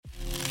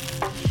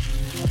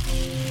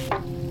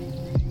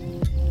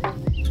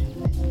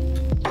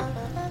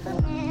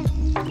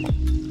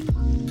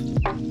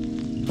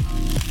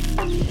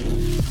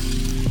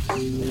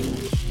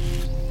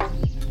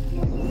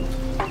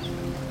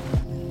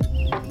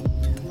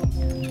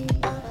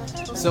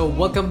So,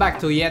 welcome back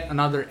to yet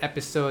another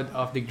episode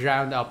of the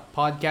Ground Up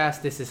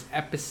podcast. This is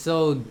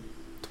episode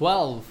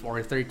 12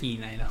 or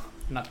 13, I know,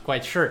 not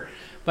quite sure.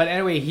 But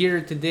anyway, here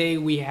today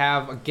we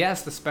have a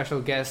guest, a special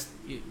guest.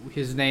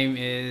 His name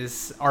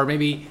is, or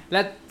maybe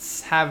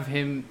let's have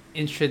him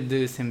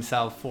introduce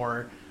himself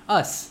for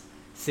us,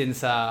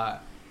 since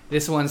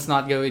this one's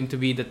not going to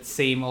be the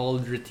same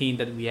old routine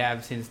that we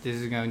have, since this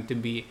is going to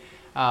be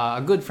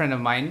a good friend of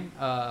mine.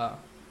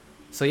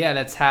 So, yeah,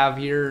 let's have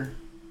here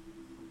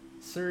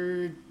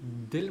Sir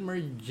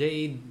Dilmer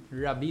J.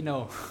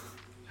 Rabino.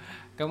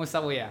 Kamusta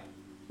kuya?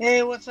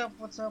 Hey, what's up?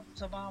 What's up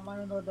sa mga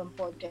manonood ng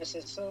podcast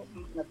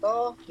na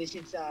to? This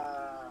is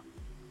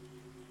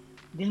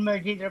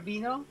Dilmer J.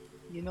 Rabino.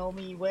 You know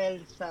me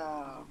well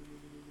sa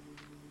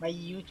my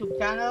YouTube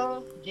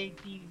channel,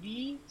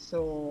 JTV.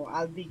 So,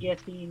 I'll be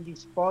guesting in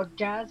this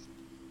podcast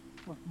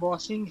of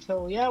bossing.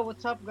 So, yeah,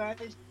 what's up,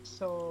 guys?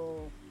 So,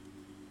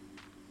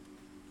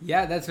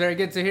 Yeah, that's very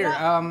good to hear.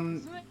 yeah,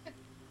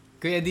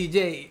 Kuya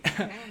DJ,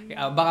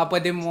 baka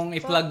pwede mong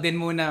i-plug din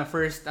muna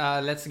first.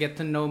 Let's get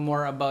to know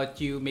more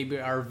about you.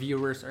 Maybe our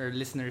viewers or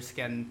listeners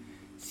can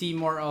see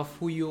more of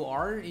who you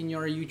are in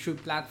your YouTube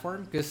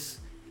platform,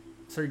 because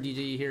Sir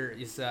DJ here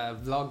is a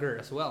vlogger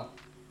as well.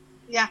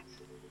 yeah.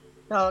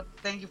 So,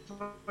 thank you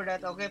for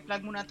that. Okay,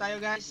 plug muna tayo,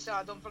 guys.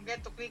 Don't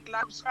forget to click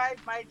like, subscribe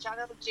my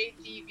channel,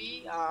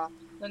 JTV.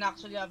 Doon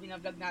actually,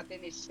 binablog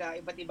natin is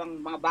iba't ibang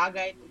mga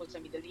bagay tungkol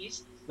sa Middle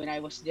East when I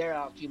was there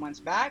a few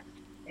months back.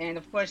 And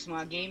of course,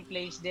 mga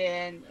gameplays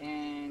din.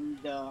 And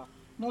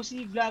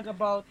mostly vlog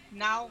about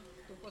now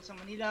tungkol sa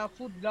Manila,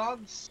 food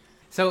vlogs.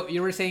 So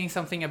you were saying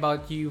something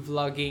about you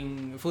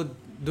vlogging food,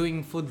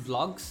 doing food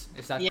vlogs.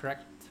 Is that Yeah.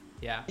 correct?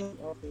 Yeah.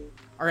 Okay.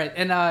 All right.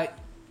 And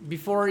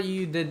before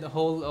you did the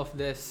whole of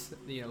this,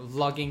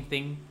 vlogging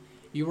thing,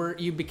 you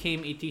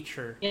became a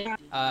teacher. Yeah.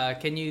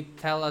 Can you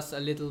tell us a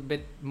little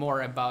bit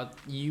more about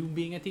you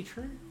being a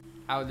teacher?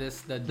 How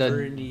does the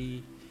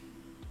journey?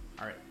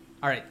 All right.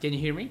 All right. Can you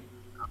hear me?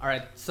 All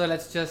right. So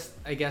let's just,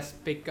 I guess,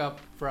 pick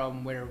up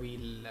from where we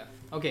left.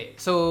 Okay.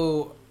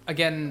 So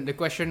again, the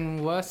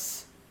question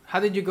was, how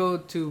did you go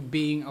to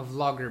being a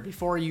vlogger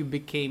before you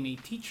became a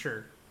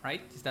teacher?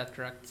 Right? Is that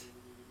correct?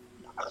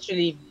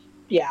 Actually,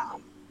 yeah.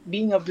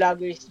 Being a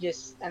vlogger is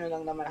just, lang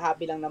naman,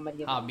 hobby lang naman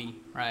yun. Hobby.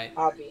 Right.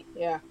 Hobby,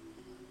 yeah.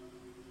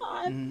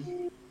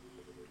 Mm-hmm.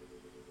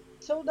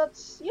 So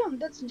that's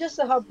just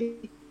a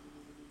hobby.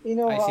 You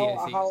know I see.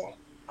 I see.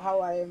 how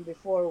I am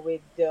before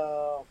with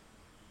the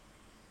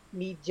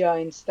media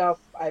and stuff.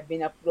 I've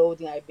been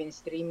uploading, I've been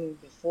streaming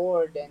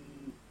before. Then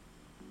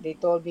they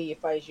told me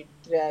if I should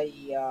try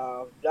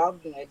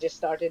vlogging. I just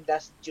started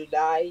last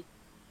July,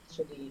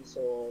 actually.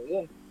 So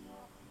yun,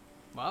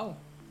 Wow.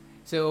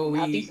 So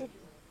I'm happy.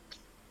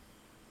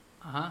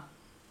 uh-huh.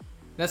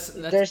 That's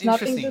There's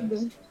nothing to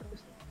interesting. do.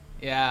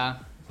 Yeah.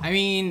 I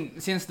mean,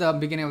 since the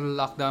beginning of the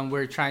lockdown,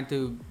 we're trying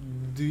do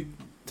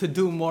to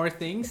do more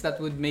things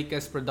that would make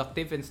us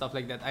productive and stuff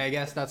like that. I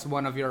guess that's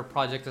one of your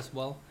projects as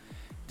well,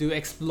 to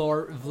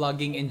explore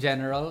vlogging in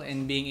general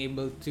and being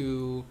able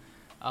to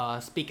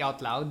speak out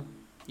loud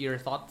your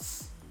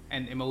thoughts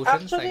and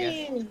emotions, I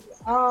guess. Actually,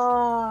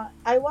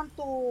 I want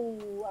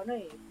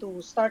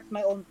to start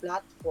my own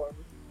platform.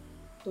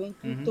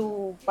 Mm-hmm.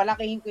 To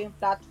palakihin ko yung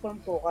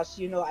platform ko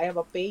kasi I have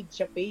a page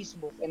sa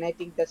Facebook and I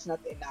think that's not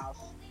enough.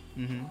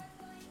 Mm-hmm.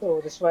 So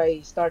that's why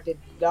I started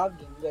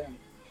vlogging. Ganun.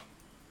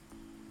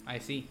 I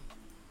see.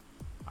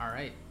 All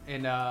right.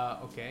 And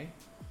okay.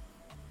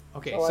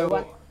 Okay. So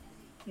So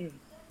mm,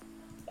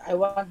 I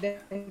want them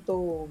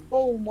to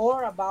know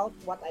more about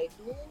what I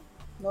do,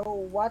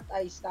 know what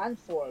I stand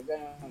for.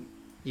 Ganun.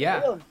 So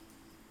yeah. yun.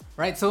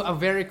 Right. So a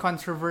very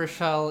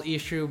controversial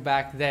issue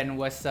back then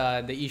was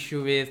the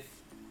issue with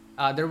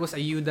there was a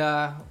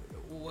Yuda.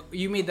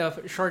 You made a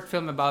short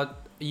film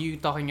about you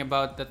talking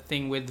about the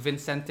thing with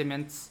Vince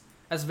Sentiments.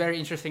 That's very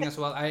interesting as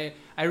well. I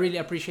really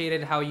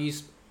appreciated how you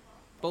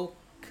spoke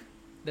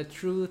the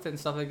truth and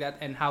stuff like that,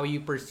 and how you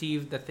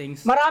perceive the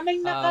things.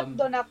 Maraming nakat Um,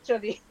 doon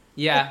actually.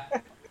 yeah,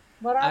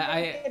 Maraming I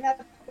kinat.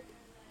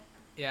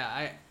 yeah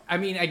I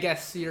mean, I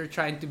guess you're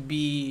trying to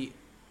be,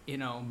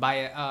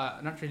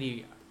 not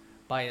really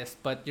biased,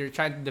 but you're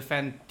trying to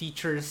defend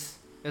teachers.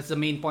 That's the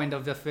main point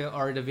of the film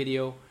or the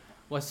video,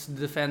 was to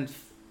defend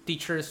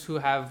teachers who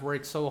have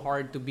worked so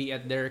hard to be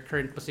at their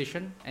current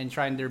position and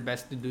trying their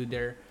best to do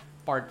their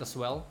part as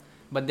well,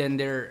 but then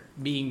they're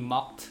being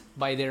mocked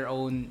by their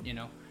own,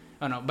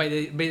 oh no, by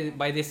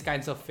these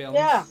kinds of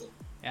Yeah. films.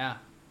 Yeah.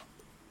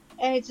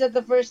 And it's not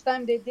the first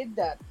time they did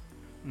that.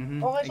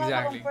 Mm-hmm. Okay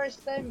sana kung Exactly. first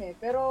time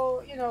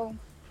Pero,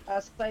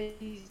 as I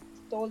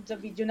told sa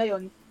video na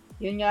yun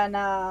nga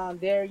na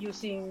they're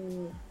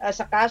using, as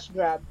a cash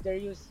grab,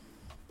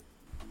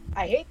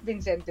 I hate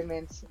Vin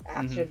sentiments, Mm-hmm.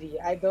 actually.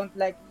 I don't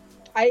like,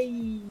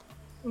 I,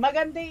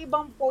 maganda yung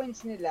ibang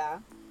points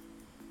nila,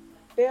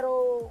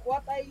 pero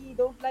what I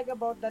don't like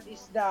about that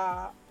is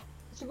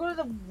siguro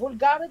the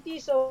vulgarity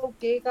is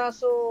okay,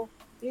 kaso,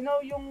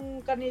 yung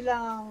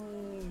kanilang,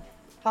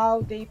 how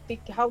they,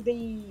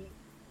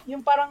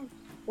 yung parang,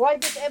 why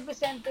does every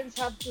sentence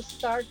have to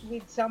start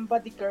with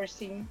somebody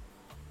cursing?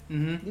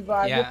 Mm-hmm. 'Di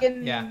ba? Yeah,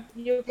 yeah,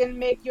 You can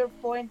make your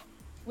point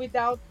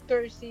without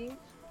cursing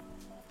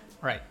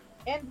right.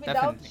 and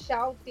without Definitely.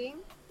 shouting,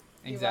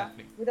 'di ba?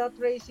 Exactly. Without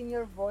raising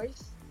your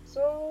voice. So,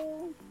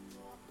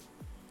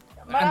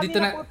 marami Andito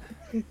na na po.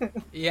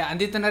 Yeah,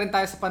 andito na rin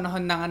tayo sa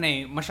panahon ng ano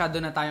eh, masyado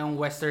na tayong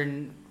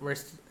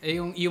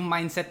yung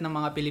mindset ng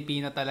mga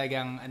Pilipino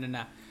talagang ano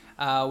na,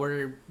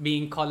 we're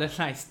being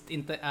colonized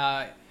into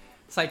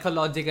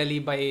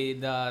psychologically by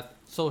the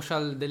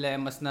social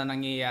dilemmas na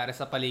nangyayari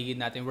sa paligid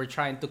natin. We're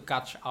trying to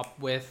catch up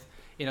with,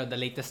 the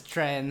latest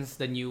trends,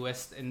 the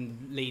newest and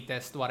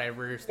latest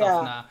whatever stuff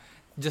Yeah. na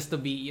just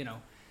to be,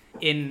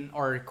 in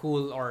or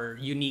cool or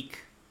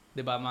unique,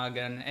 'di ba? Mga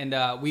ganun. And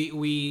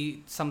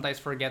we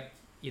sometimes forget,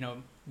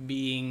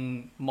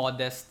 being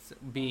modest,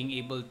 being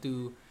able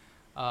to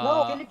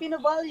No, uh Filipino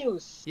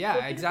values. yeah, The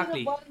Filipino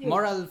exactly. values.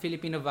 Moral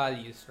Filipino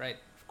values, right?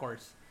 Of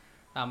course.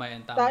 Tama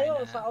yun Tayo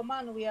na. sa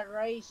Oman, we are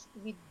raised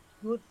with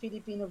good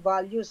Filipino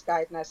values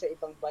kahit nasa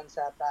ibang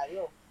bansa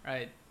tayo.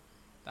 Right.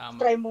 Tama.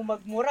 Try mo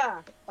magmura,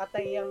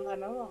 patay ang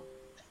ano mo.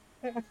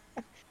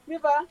 'Di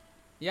ba?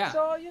 Yeah.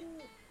 So,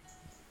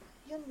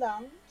 yun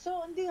lang.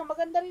 So, hindi nga,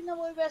 maganda rin na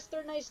may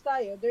westernize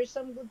tayo. There's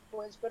some good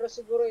points, pero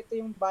siguro ito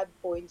yung bad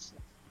points.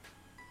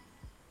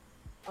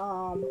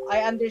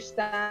 I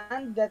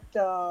understand that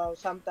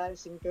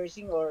sometimes in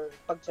cursing or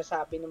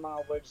pagsasabi ng mga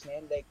words na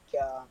yun, like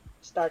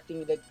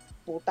starting with like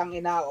putang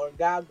ina or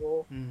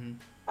gago, Mm-hmm.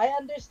 I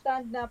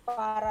understand na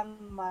parang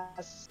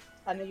mas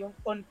ano yung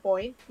on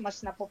point,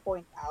 mas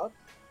napo-point out.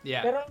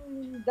 Yeah. Pero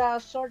in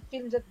the short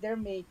films that they're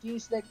making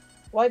is like,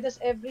 why does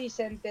every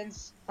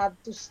sentence have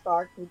to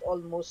start with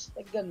almost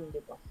like ganun,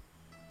 di ba?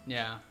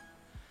 Yeah.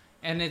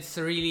 And it's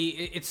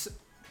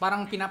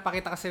parang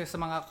pinapakita kasi sa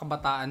mga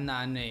kabataan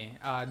na ano eh,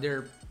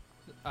 they're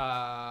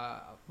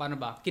paano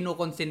ba,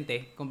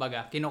 kinokonsente,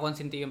 kumbaga,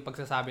 kinokonsente yung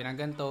pagsasabi ng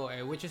ganito,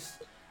 which is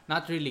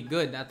not really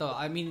good at all.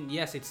 I mean,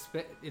 yes, it's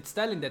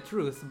telling the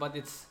truth, but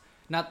it's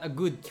not a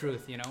good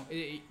truth,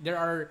 there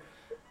are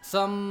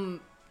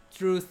some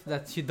truth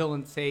that you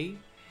don't say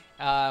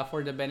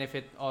for the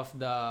benefit of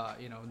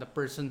the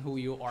person who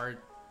you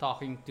are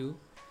talking to.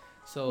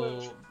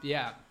 So,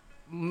 yeah,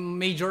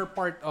 major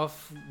part of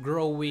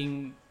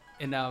growing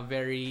in a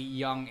very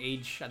young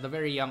age, at a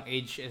very young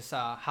age, is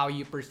how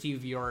you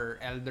perceive your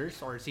elders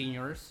or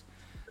seniors.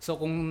 So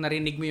kung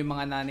narinig mo yung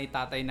mga nanay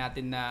tatay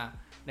natin na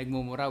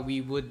nagmumura,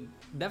 we would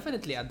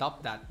definitely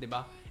adopt that, 'di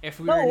ba? If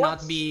we're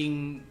not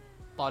being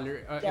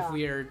if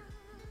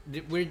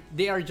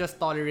they are just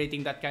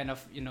tolerating that kind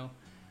of,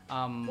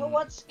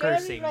 what's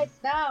scary cursing. right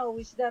now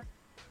is that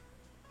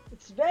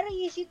it's very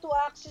easy to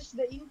access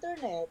the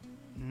internet.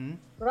 Mm-hmm.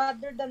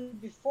 Rather than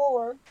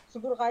before,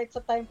 siguro kahit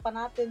sa time pa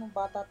natin, nung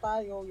bata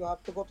tayo, you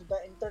have to go to the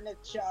internet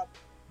shop.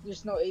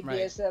 There's no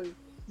ADSL.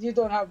 Right. You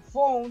don't have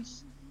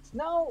phones.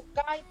 Now,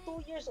 kahit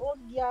 2 years old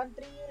yan,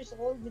 3 years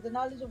old, with the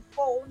knowledge of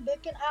phone, they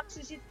can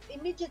access it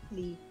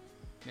immediately.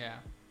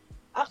 Yeah.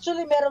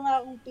 Actually, meron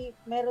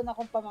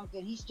akong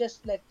pamangkin. He's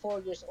just like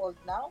 4 years old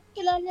now.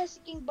 Kilala niya si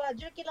King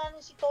Badger, kilala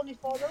niya si Tony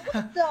Fowler.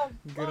 What the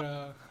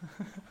fuck?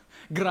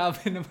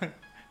 Grabe naman.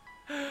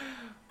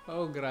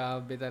 Oh,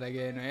 grabe talaga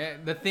yun.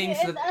 The things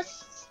and that...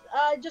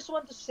 I just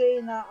want to say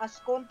na as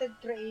content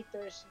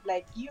creators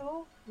like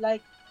you,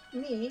 like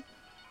me,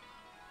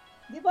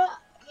 di ba,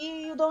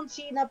 you don't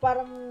see na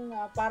parang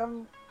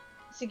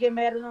sige,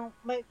 meron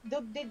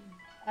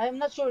I'm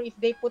not sure if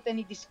they put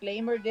any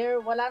disclaimer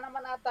there. Wala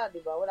naman ata, di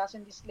ba? Wala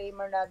siyang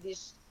disclaimer na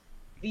this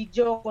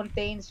video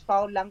contains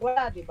foul language.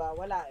 Wala, di ba?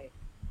 Wala eh.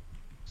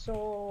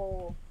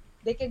 So,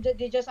 they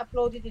just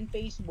upload it in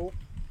Facebook.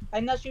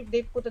 I'm not sure if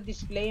they put a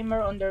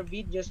disclaimer on their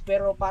videos,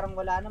 pero parang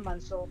wala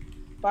naman. So,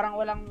 parang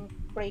walang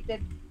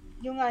rated,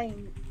 yung nga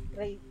yung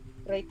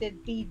rated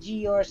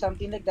PG or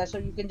something like that.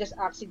 So, you can just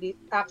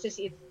access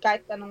it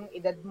kahit anong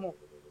edad mo.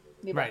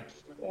 Diba? Right,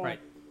 right.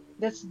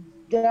 That's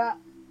the,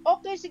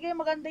 okay, sige,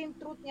 maganda yung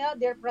truth niya.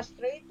 They're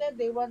frustrated.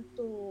 They want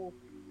to,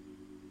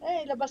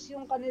 labas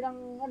yung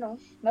kanilang,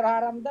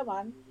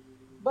 nararamdaman.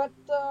 But,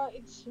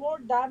 it's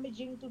more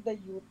damaging to the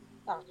youth,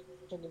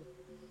 actually.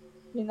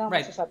 Yun ang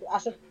masasabi.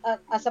 As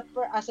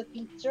a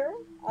teacher,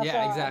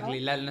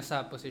 exactly. Lalo na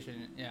sa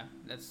position. Yeah,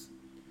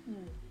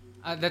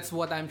 that's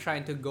what I'm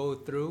trying to go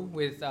through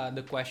with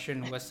the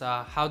question was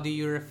how do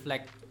you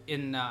reflect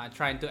in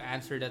trying to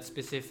answer that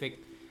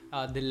specific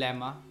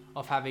dilemma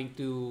of having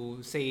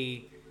to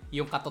say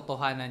yung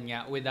katotohanan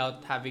niya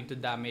without having to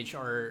damage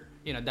or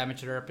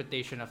damage the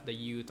reputation of the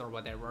youth or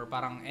whatever, or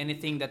parang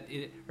anything that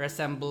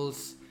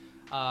resembles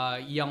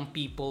young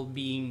people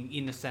being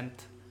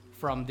innocent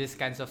from these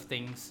kinds of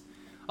things.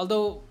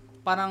 Although,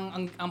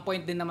 parang ang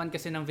point din naman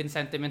kasi ng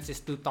Vincentiments is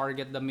to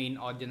target the main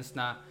audience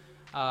na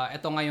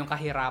ito nga yung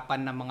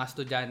kahirapan ng mga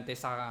estudyante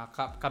sa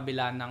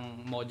kabila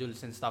ng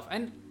modules and stuff.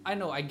 And I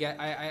know,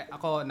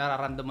 ako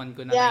nararamdaman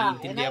ko na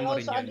naiintindihan mo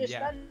rin yun. Yeah, and I also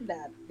understand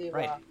that, diba?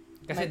 Right.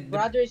 Kasi my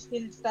brother is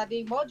still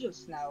studying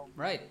modules now.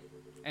 Right.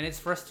 And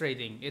it's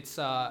frustrating. It's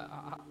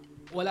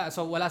wala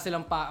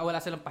silang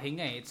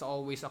pahinga eh. It's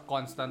always a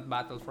constant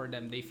battle for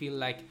them. They feel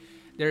like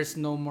there's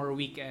no more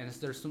weekends,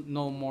 there's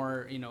no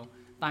more,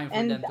 time for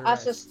And them to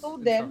as a rest and stuff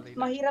student, like that.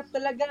 mahirap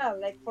talaga.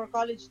 Like for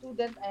college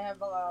student, I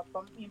have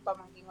yung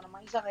pamangkin ko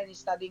naman isa kaya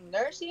studying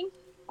nursing.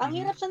 Ang Mm-hmm.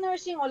 hirap sa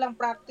nursing, walang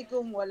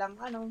practicum, walang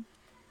ano.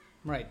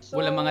 Right.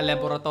 Walang mga So,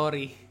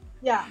 laboratory.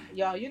 yeah,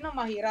 yun ang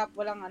mahirap.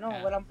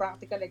 Yeah. Walang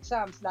practical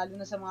exams, lalo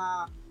na sa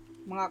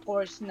mga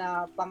course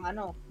na pang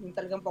yung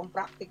talagang pang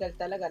practical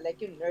talaga,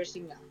 like yung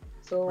nursing na.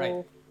 So,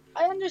 Right.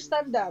 I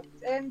understand that.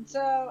 And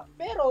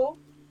pero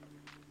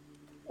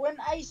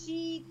when I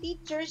see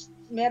teachers,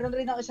 meron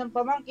rin ako isang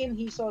pamangkin,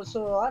 he's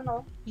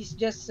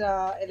just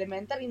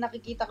elementary,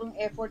 nakikita ko yung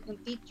effort ng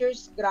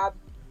teachers,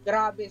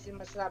 grabe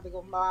masasabi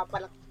ko,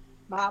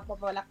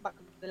 mapapalakpak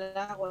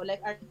talaga ako.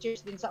 Like our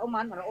teachers din sa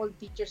Oman, our old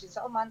teachers din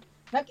sa Oman,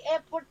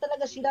 nag-effort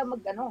talaga sila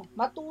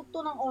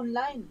matuto ng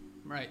online.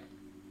 Right.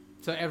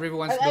 So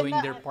everyone's I'm doing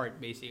not, their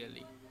part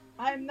basically.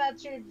 I'm not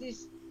sure if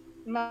this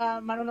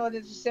manonood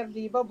din si Sir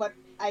Libaw, but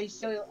I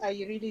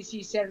really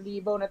see Sir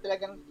Libaw na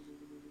talagang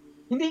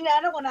hindi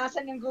na kung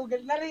nasan yung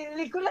Google.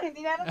 Narinig ko lang,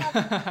 hindi na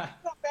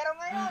pero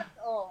ngayon,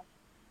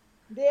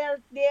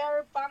 they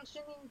are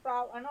functioning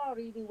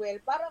really well.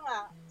 Para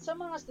nga sa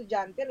mga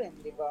estudyante rin,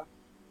 di ba?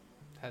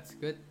 That's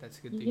good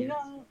to hear.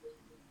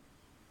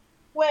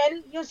 Well,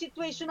 yung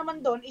situation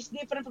naman doon is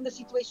different from the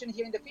situation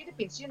here in the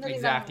Philippines. Yun na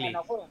rin Exactly.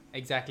 ang ko.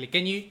 Exactly.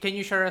 Can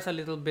you share us a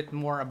little bit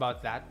more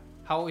about that?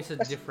 How is it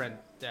different?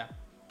 Yeah.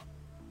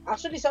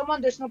 Actually,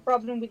 there's no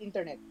problem with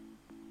internet.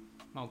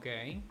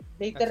 Okay.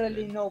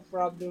 Literally no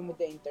problem with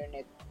the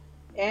internet.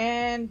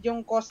 And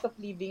yung cost of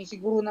living,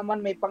 siguro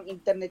naman may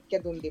pang-internet ka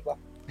dun, di ba?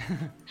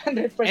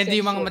 100% And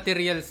yung mga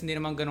materials, hindi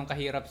naman ganun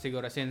kahirap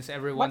siguro since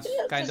everyone's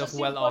kind of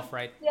well off,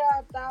 right?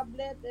 Yeah,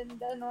 tablet and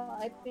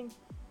I think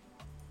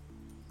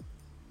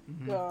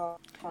the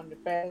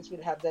parents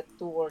will have that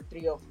 2 or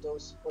 3 of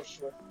those for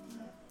sure.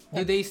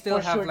 Do they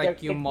still have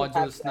like yung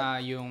modules na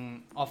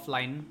yung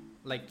offline?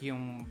 Like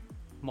yung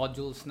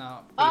modules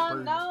na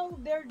paper? Now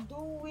they're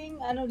doing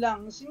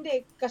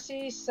hindi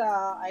kasi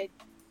sa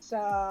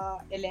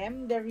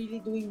LM they're really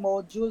doing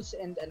modules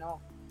and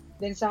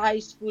then sa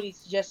high school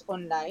it's just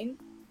online.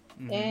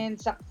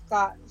 And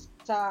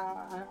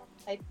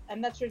I'm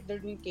not sure if they're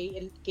doing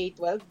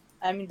K12.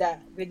 I mean the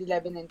grade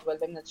 11 and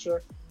 12, I'm not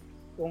sure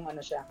kung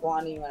ano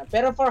yung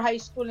pero for high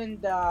school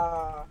and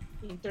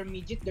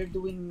intermediate they're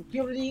doing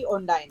purely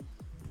online.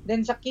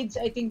 Then sa kids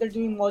I think they're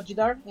doing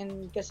modular,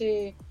 and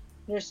kasi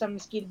there's some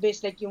skill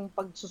based like yung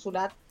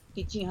pagsusulat,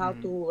 teaching how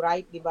to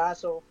write, di ba?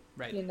 So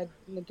yung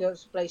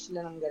nag-supply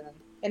sila ng ganun.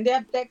 And they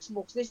have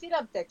textbooks. They still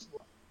have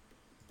textbooks.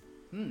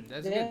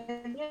 That's good.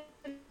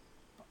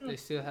 They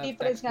still have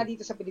difference nga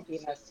dito sa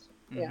Pilipinas.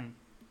 Yeah.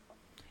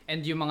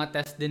 And yung mga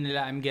test din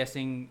nila, I'm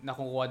guessing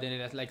nakukuha din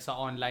nila like sa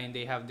online,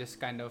 they have this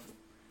kind of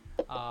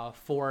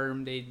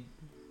form they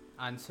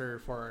answer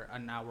for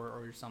an hour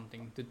or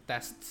something to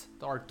test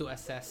or to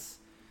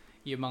assess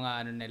yung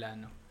mga nila,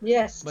 no?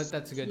 Yes. But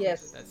that's good.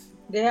 Yes.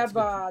 They have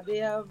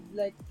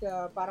like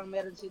parang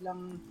meron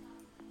silang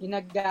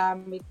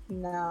ginagamit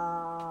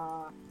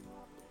na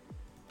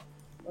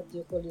what do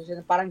you call it?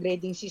 Parang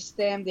grading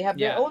system. They have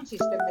their own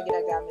system na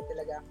ginagamit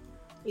talaga.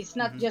 It's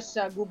not just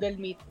Google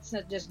Meet. It's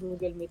not just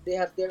Google Meet. They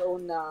have their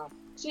own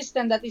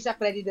system that is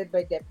accredited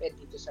by DepEd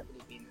dito sa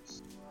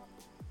Pilipinas.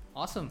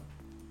 Awesome.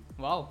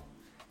 Wow.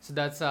 So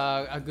that's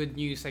a good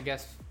news, I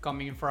guess,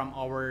 coming from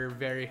our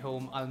very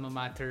home alma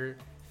mater,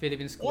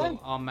 Philippine School.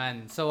 Oh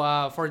man. So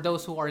for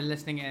those who are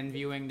listening and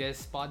viewing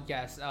this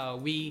podcast,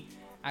 we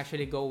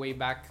actually go way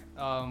back.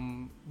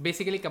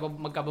 Basically,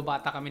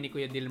 magkababata kami ni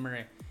Kuya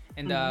Dilmer.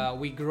 And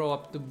we grow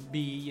up to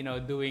be,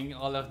 doing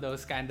all of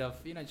those kind of,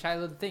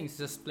 childhood things,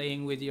 just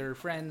playing with your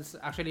friends.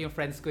 Actually, yung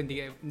friends ko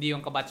hindi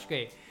yung kabatch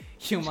ko eh.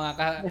 Yung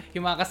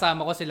mga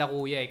kasama ko sila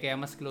kuya eh, kaya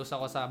mas close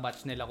ako sa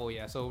batch nila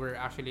kuya. So we're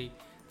actually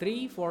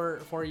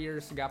 4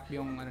 years gap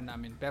yung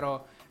namin.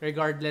 Pero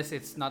regardless,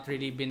 it's not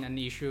really been an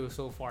issue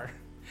so far.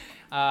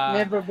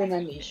 Never been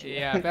an issue.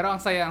 Yeah, pero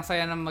ang saya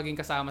na maging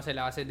kasama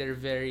sila kasi they're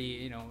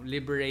very,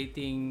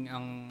 liberating.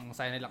 Ang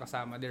saya nila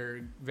kasama.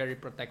 They're very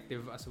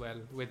protective as well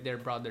with their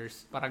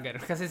brothers. Parang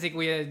gano'n. Kasi si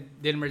Kuya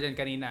Dilmer dyan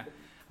kanina,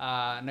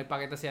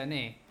 nagpakita siya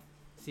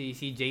si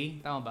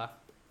CJ, tama ba?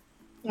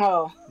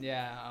 Oo.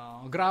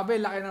 Yeah, grabe,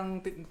 laki ng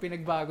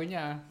pinagbago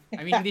niya.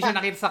 I mean, hindi siya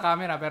nakita sa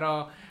camera,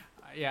 pero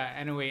yeah,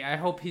 anyway, I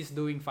hope he's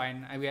doing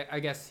fine. I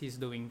guess he's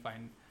doing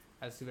fine.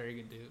 That's very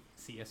good to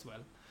see as well.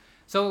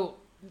 So,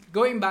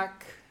 going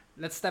back,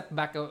 let's step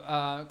back.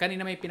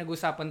 Kanina may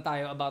pinag-usapan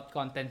tayo about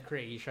content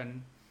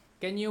creation.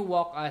 Can you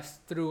walk us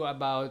through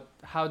about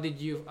how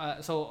did you,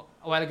 so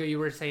a while ago you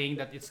were saying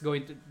that it's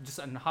going to just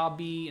a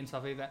hobby and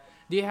stuff like that.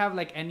 Do you have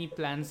like any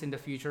plans in the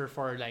future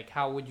for like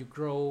how would you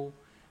grow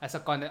as a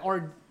content,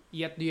 or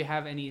yet do you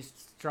have any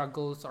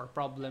struggles or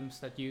problems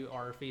that you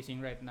are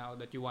facing right now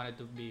that you wanted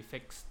to be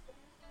fixed?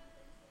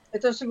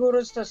 Ito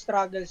siguro sa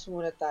struggles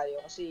muna tayo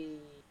kasi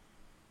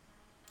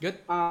good.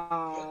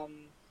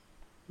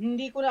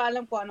 Hindi ko na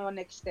alam kung ano ang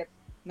next step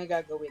na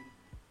gagawin.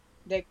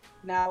 Like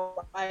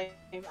now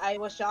I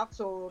was shocked,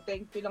 so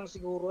thank you lang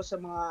siguro sa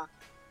mga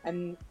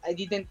I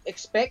didn't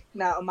expect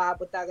na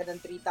umabot agad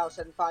ng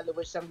 3,000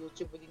 followers sa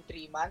YouTube within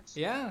 3 months.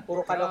 Yeah,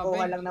 Puro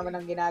kalokohan grabe. lang naman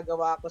ang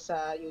ginagawa ko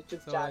sa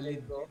YouTube channel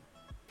Solid. ko.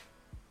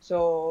 So,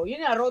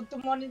 yun na, road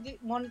to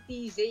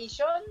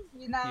monetization.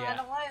 Yun ang Yeah.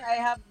 ano ko ngayon. I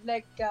have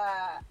like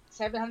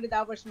 700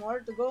 hours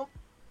more to go.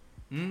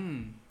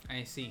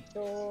 I see.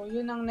 So,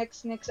 yun ang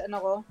next ano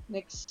ko.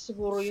 Next,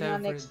 siguro yun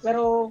ang Severed. next.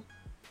 Pero,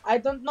 I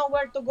don't know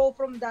where to go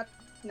from that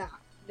na.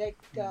 Like,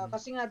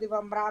 kasi nga, di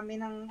ba, marami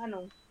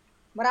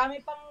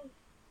pang,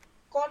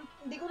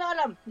 hindi ko na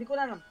alam.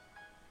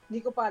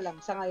 Hindi ko pa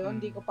alam. Sa ngayon,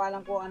 hindi ko pa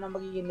alam kung ano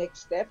magiging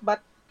next step. But,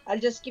 I'll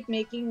just keep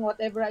making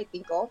whatever I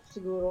think of,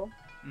 siguro.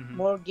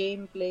 More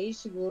gameplay,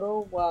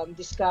 siguro,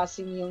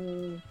 discussing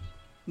yung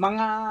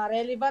mga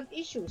relevant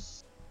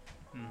issues.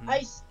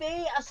 I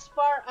stay as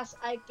far as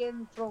I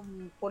can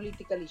from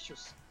political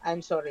issues.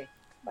 I'm sorry.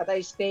 But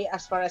I stay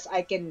as far as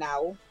I can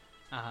now.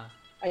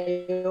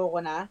 Ayoko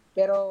na.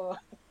 Pero,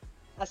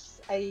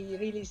 I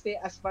really stay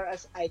as far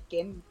as I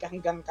can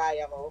hanggang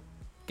kaya ko.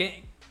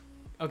 Okay.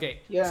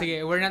 Yeah.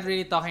 Sige, we're not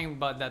really talking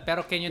about that.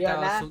 Pero can you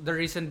tell us the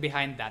reason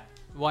behind that?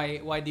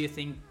 Why do you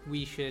think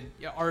we should,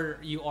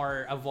 or you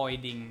are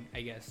avoiding,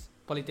 I guess,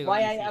 political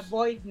issues? Why I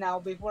avoid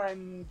now before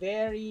I'm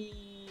very,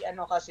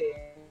 kasi,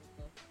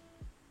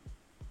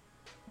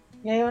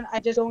 ngayon, I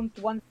just don't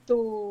want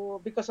to,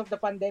 because of the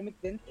pandemic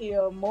din,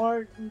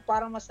 more,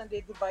 parang mas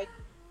nade-divide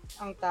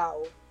ang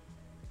tao.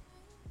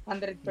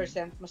 100%,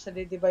 mas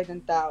nade-divide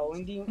ang tao.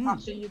 Hindi,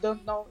 actually, you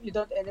don't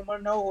anymore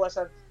know who has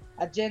an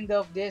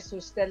agenda of this,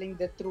 who's telling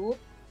the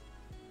truth.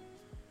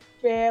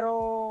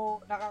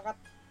 Pero,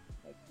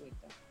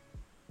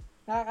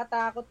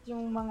 nakakatakot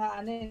yung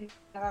mga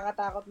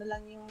nakakatakot na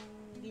lang yung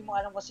hindi mo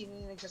alam kung sino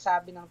yung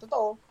nagsasabi ng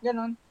totoo.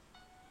 Ganon.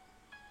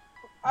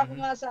 Ako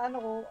nga sa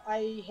ko,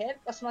 I help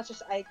as much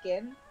as I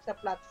can sa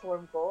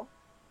platform ko.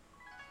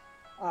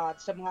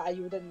 Sa mga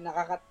ayuda,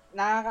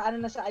 nakakaano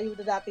na sa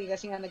ayuda dati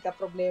kasi nga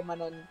nagka-problema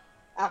nun.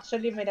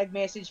 Actually, may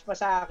nag-message pa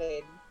sa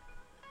akin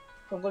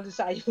tungkol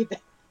sa ayuda.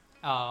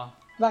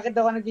 Bakit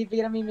daw ako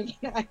namimigay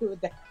ng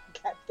ayuda?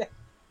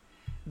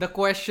 The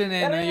question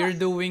you're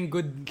doing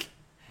good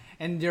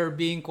and you're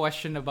being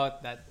questioned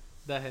about that.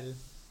 Dahil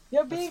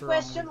you're being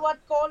questioned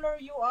what color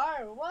you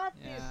are. What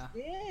is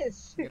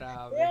this?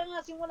 Grabe. Kaya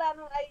nga simula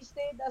nung I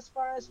stayed as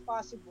far as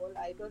possible,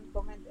 I don't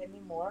comment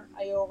anymore.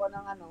 Ayoko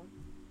ng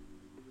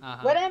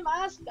When I'm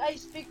asked, I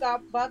speak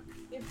up, but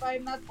if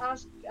I'm not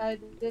asked,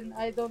 then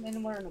I don't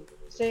anymore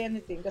say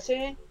anything.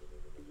 Kasi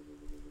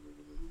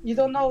you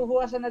don't know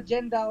who has an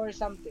agenda or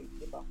something,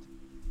 di ba?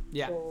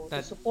 Yeah. So, to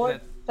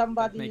support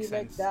somebody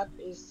like that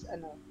is,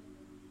 Okay.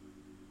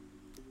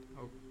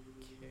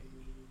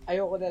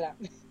 Ayoko na lang.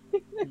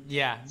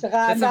 Yeah.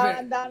 Saka,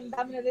 ang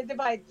dami na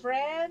divide.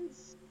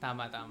 Friends.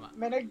 Tama.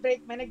 May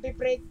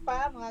nagbe-break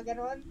pa, mga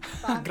ganon.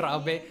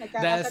 Grabe.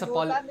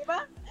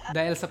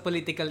 Dahil sa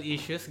political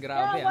issues,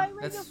 grabe. Yeah,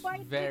 That's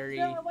very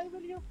why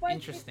will you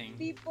fight interesting. With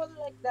people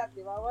like that,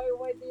 di ba?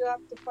 Why do you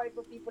have to fight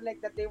for people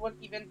like that? They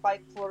won't even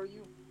fight for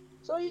you.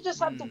 So you just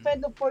have to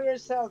fend up for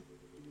yourself.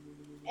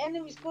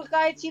 Enemies, kung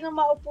kahit sino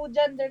maupo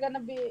dyan, they're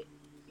gonna be,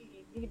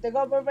 the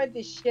government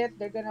is shit,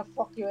 they're gonna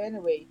fuck you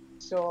anyway.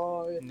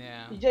 So,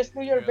 you just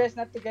do your best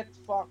not to get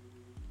fucked.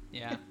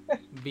 Yeah.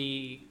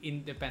 Be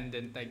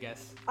independent, I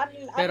guess.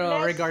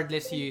 Pero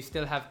regardless, you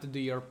still have to do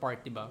your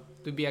part, diba?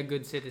 To be a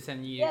good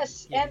citizen,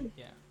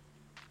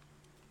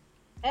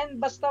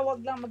 and basta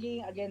wag lang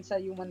maging against sa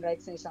human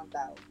rights ng isang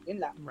tao. Yun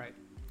lang. Right.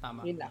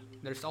 Tama. Yun lang.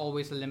 There's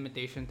always a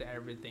limitation to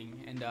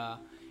everything. And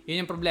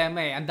yun yung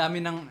problema eh. Ang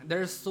dami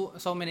there's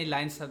so many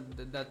lines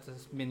that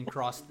has been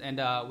crossed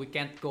and we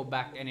can't go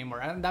back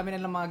anymore. Ang dami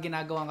nilang mga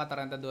ginagawang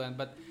katarantaduhan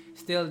but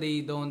still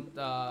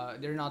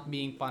they're not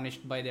being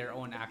punished by their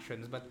own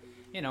actions. But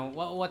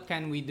what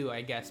can we do,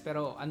 I guess?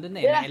 Pero andun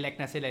na na-elect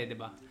na sila, di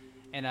ba?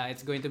 And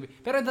it's going to be.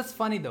 Pero that's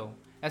funny though.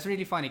 That's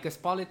really funny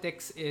because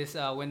politics is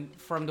when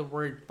from the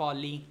word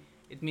poly,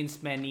 it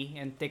means many,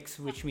 and ticks,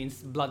 which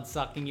means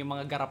blood-sucking, yung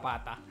mga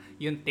garapata,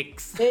 yung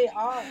ticks. They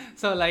are.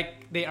 So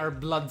like they are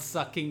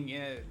blood-sucking.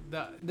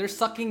 They're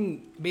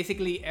sucking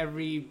basically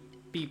every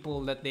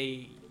people that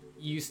they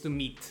used to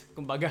meet.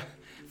 Kumbaga,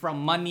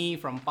 from money,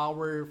 from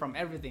power, from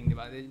everything,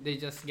 diba? They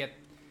just get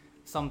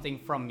something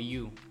from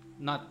you,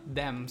 not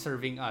them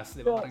serving us,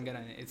 diba? Parang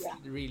ganun. It's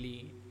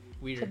really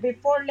weird. So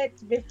before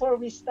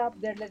we stop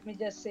there, let me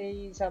just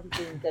say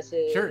something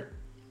kasi sure.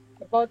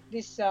 About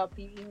this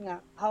PE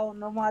nga, how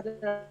no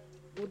matter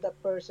who the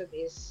person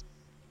is,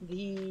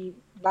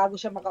 bago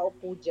siya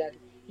makaupo dyan,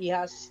 he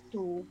has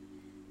to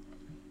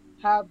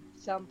have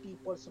some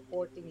people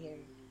supporting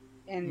him.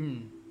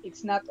 And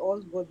it's not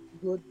all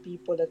good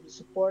people that will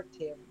support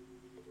him,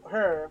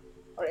 her,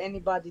 or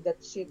anybody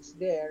that sits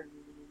there.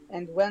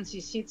 And once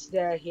he sits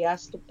there, he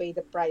has to pay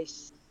the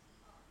price.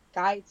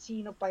 Kahit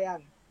sino pa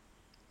yan,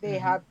 they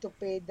have to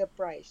pay the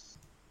price.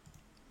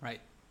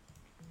 Right.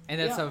 And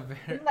that's a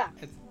very...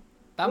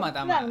 Tama.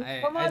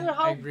 No matter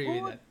how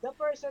good the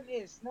person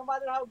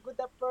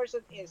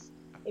is,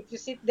 if you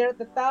sit there at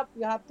the top,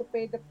 you have to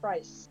pay the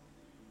price.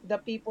 The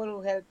people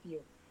who help you.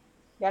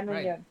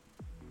 Ganun yan.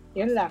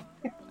 Yun lang.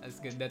 That's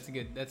good. That's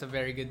good. That's a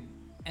very good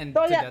end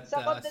So to yeah, that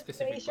sa content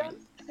specific point. creation,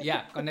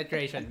 Yeah, content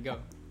creation. Go.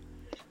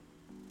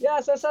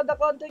 yeah, so sa the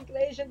content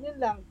creation yun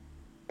lang.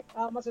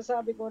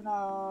 Masasabi ko na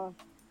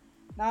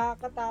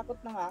nakakatakot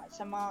na nga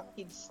sa mga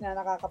kids na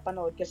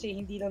nakakapanood kasi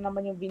hindi lang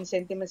naman yung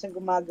Vincentimals ang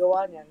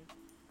gumagawa niyan.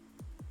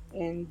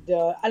 And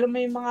alam mo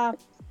yung mga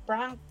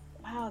prank,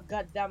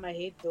 god damn, I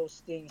hate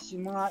those things.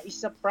 Yung mga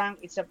it's a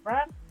prank,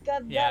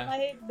 god damn, Yeah.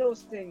 I hate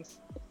those things.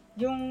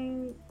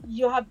 Yung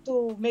you have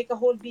to make a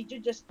whole video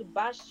just to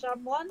bash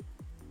someone,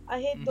 I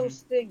hate Mm-hmm.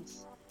 those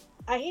things.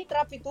 I hate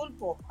Rafi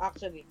Tulfo,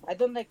 actually. I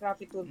don't like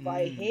Rafi Tulfo.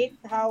 I hate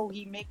how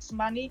he makes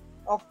money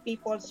of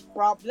people's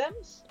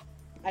problems.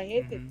 I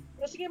hate it.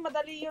 Mm-hmm. Pero sige,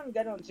 madali yun,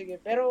 ganun, sige.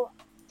 Pero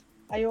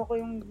ayoko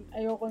yung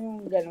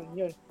ganun,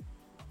 yun.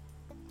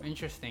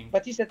 Interesting.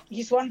 But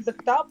he's one of the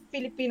top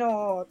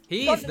Filipino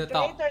He is the content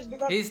top. creators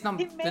because He's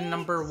he the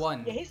number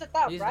one. Yeah, he's the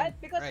top, He's right?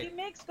 Because he right.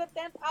 makes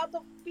content out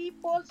of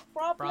people's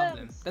Problem.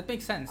 problems, That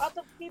makes sense. out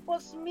of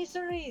people's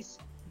miseries.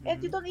 And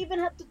Mhm. you don't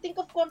even have to think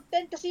of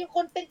content kasi yung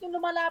content yung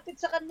lumalapit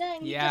sa kanya.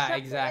 And you Yeah, just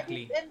have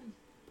exactly. To edit and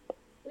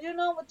you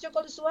know what you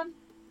call this one?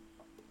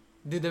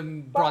 Do the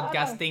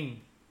broadcasting.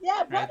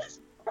 Yeah, Right.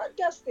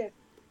 broadcast it.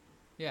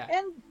 Yeah.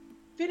 And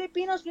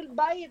Filipinos will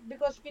buy it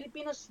because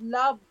Filipinos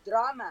love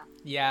drama.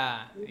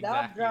 Yeah. We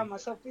love Exactly. drama.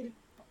 So he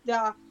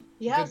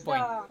has Good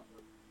point.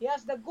 he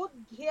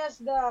has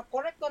the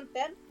correct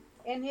content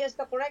and he has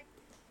the correct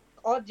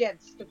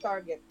audience to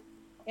target.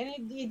 And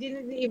he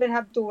didn't even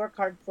have to work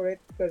hard for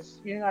it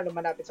because yun nga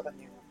lumalapit sa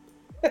kanya.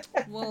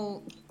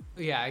 Well,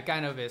 yeah, it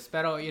kind of is.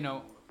 Pero,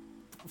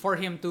 for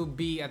him to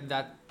be at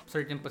that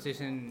certain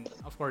position,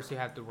 of course, you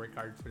have to work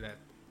hard for that.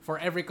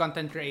 For every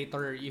content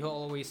creator, you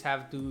always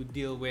have to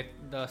deal with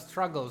the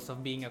struggles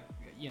of being a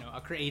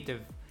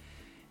creative.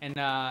 And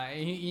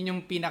yun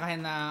yung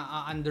pinaka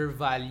na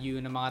undervalue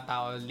ng mga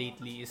tao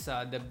lately is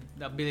the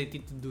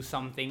ability to do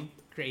something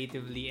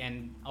creatively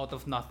and out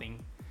of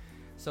nothing.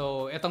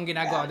 So, itong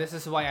ginagawa, this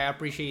is why I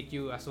appreciate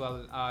you as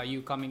well,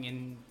 you coming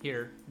in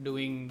here,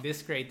 doing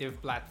this creative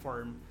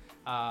platform,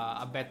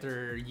 a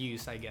better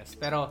use, I guess.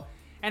 Pero,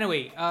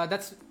 anyway,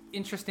 that's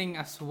interesting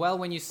as well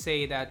when you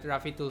say that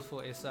Rafi Tulfo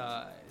is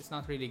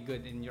not really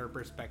good in your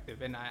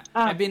perspective. And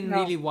I've been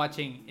no. really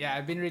watching,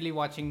 I've been really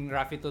watching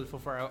Rafi Tulfo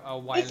for a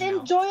while It's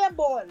now.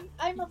 enjoyable.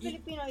 I'm a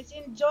Filipino. It's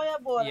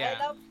enjoyable. Yeah.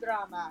 I love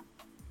drama.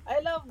 I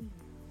love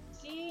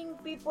seeing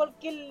people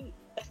kill.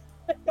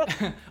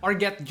 Or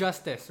get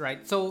justice,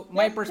 right? So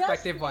my Get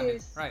perspective on it,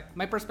 justice. right?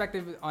 My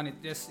perspective on it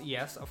is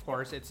yes, of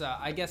course, it's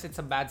I guess it's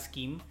a bad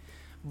scheme,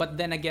 but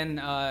then again,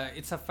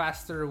 it's a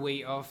faster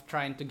way of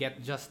trying to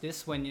get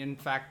justice when in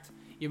fact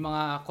yung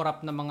mga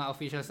corrupt na mga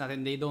officials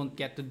natin, they don't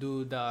get to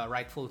do the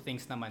rightful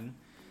things naman.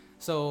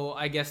 So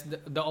I guess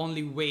the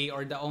only way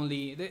or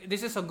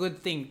this is a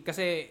good thing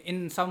kasi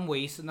in some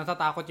ways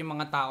natatakot yung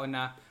mga tao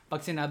na pag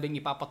sinabing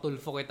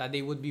ipapatulfo kita,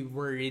 they would be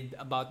worried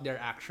about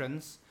their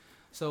actions.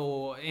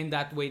 So in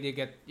that way they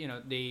get,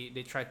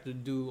 they try to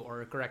do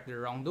or correct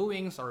their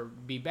wrongdoings or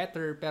be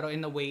better, pero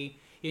in a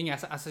way yun nga,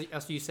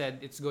 as you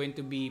said, it's going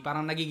to be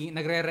parang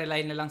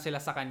nagre-rely na lang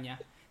sila sa kanya.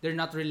 They're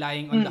not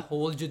relying on the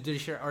whole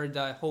judicial or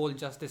the whole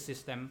justice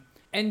system.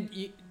 And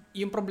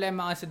yung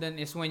problema kasi dun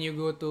is when you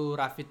go to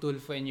Rafi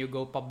Tulfo and you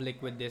go public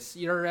with this,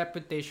 your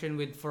reputation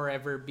would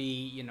forever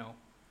be,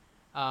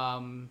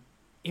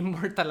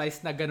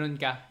 immortalized na ganun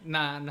ka,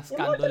 na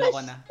skandalo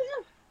ka na.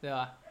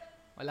 Diba?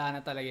 Wala na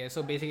talaga.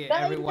 So basically, The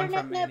everyone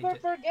internet from never any...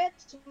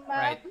 forgets, man.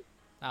 Right.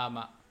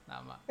 Tama.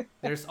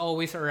 There's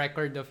always a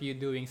record of you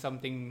doing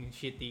something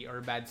shitty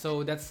or bad.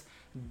 So that's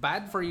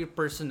bad for you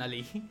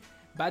personally,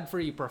 bad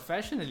for you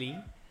professionally,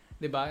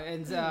 diba?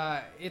 And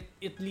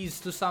it leads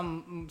to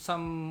some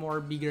more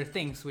bigger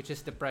things, which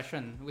is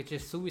depression, which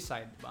is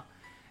suicide, diba?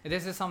 And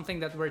this is something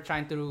that we're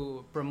trying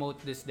to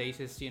promote these days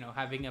is,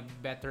 having a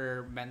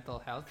better mental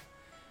health.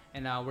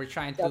 And we're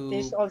trying to... That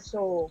is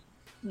also...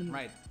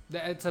 Right.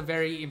 It's a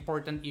very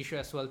important issue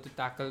as well to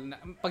tackle.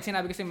 Pag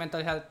sinabi kasi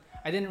mental health,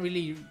 I didn't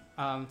really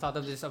thought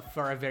of this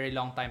for a very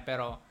long time,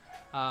 pero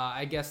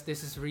I guess this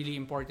is really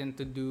important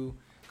to do.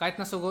 Kahit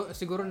na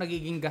siguro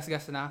nagiging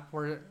gasgas na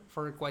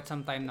for quite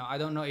some time now.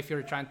 I don't know if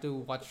you're trying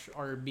to watch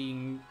or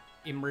being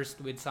immersed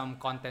with some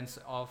contents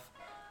of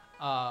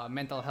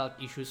mental health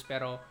issues,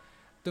 pero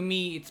to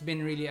me it's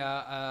been really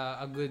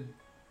a good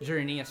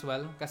journey as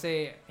well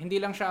kasi hindi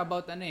lang siya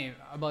about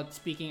about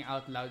speaking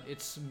out loud.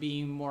 It's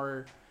being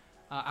more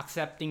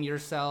accepting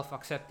yourself,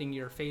 accepting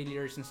your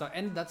failures and stuff,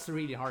 and that's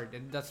really hard.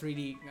 And that's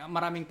really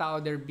maraming tao,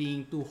 they're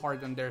being too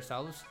hard on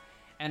themselves,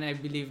 and I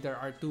believe there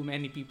are too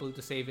many people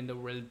to save in the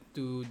world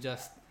to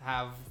just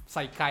have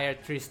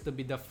psychiatrists to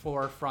be the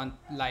forefront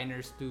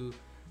liners to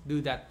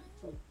do that.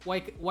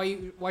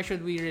 Why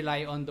should we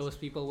rely on those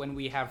people when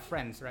we have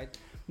friends, right?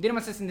 Hindi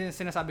naman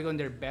sinasabi ko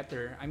they're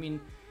better. I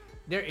mean,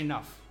 they're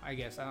enough, I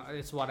guess.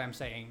 It's what I'm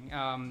saying.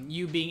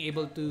 You being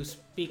able to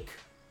speak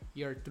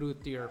your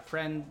truth to your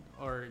friend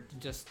or to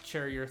just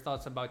share your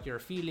thoughts about your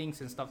feelings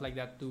and stuff like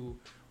that to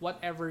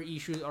whatever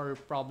issue or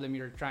problem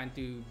you're trying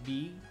to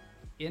be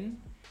in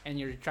and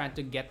you're trying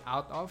to get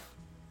out of,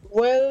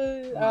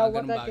 Well, Mga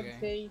what ganung I can bagay.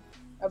 say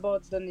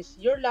about them is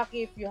you're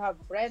lucky if you have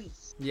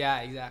friends.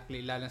 Yeah,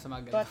 exactly. Lalo sa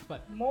mga But ganun.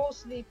 But,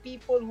 mostly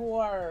people who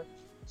are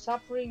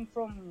suffering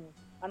from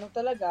ano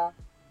talaga,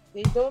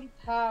 they don't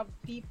have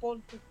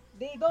people to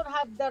they don't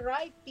have the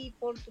right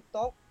people to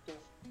talk to.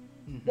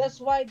 mm-hmm.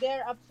 That's why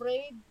they're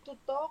afraid to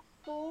talk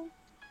to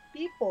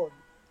people.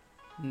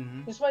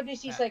 Mm-hmm. That's why they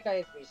see Yeah,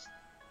 psychiatrists.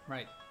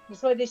 right.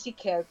 That's why they seek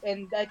help.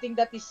 And I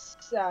think that is,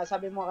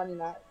 sabi mo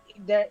kanina,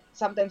 there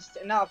sometimes it's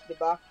enough, di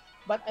ba?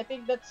 But I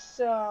think that's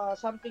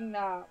something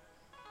na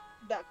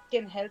that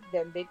can help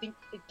them. They think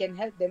it can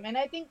help them, and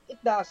I think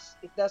it does.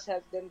 It does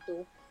help them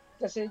too.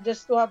 Kasi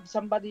just to have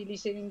somebody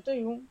listening to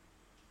you,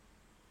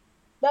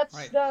 that's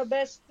Right. the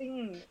best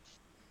thing.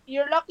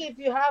 You're lucky if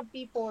you have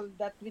people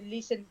that will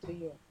listen to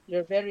you.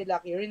 You're very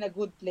lucky. You're in a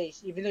good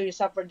place, even though you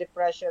suffer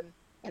depression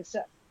and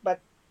so,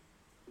 but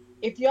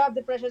if you have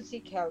depression,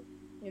 seek help.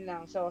 Yun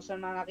lang. So, sa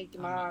mga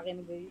Tama.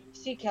 makakinig,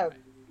 seek help.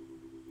 Right.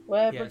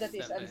 Whatever Yes, that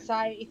is. definitely.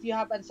 Anxiety, if you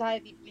have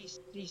anxiety,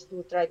 please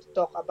do try to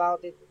talk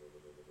about it.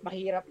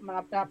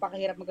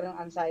 Napakahirap magkaroon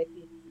ng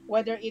anxiety.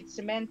 Whether it's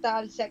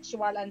mental,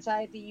 sexual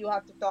anxiety, you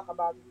have to talk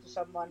about it to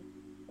someone.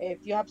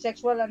 If you have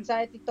sexual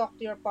anxiety, talk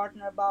to your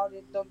partner about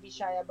it. Don't be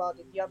shy about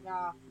it. You have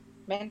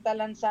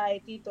mental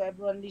anxiety to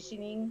everyone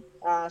listening.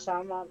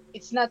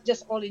 It's not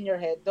just all in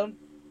your head. Don't,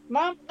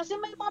 ma'am, kasi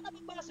may mga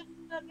nababasa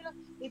na bilang,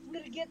 it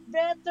will get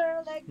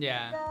better like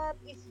Yeah. that.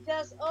 It's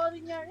just all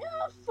in your,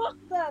 yeah, fuck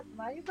that,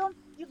 man.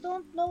 You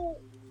don't know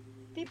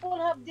people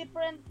have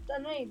different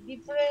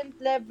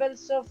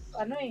levels of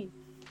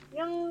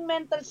yung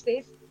mental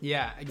state.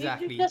 Yeah, You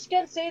exactly. just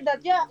can't say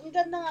that, yeah, ang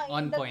ganda nga,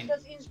 On point.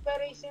 that's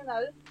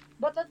inspirational,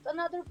 but at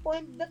another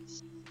point,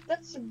 that's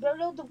a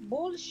load of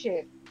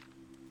bullshit.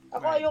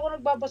 Ako Right. ayoko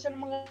nagbabasa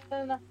ng mga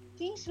na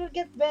things will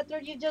get better,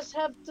 you just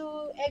have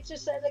to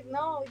exercise. Like,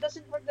 no, it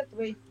doesn't work that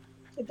way.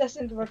 It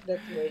doesn't work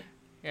that way.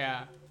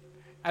 Yeah.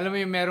 Alam mo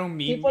yung merong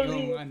meme, People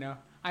yung really, ano,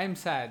 I'm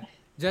sad.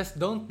 Just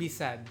don't be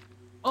sad.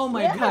 Oh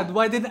my yeah. God,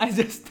 why didn't I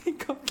just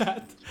think of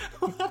that?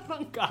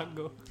 Parang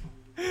gago.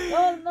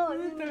 Oh no,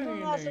 yung Tangina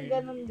nga sa yun.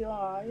 ganun, di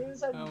ba? Oh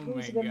Yung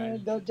my sa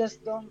God.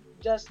 ganun,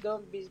 just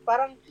don't be.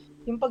 Parang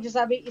yung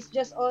pagsasabi, it's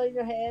just all in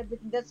your head.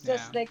 That's Yeah.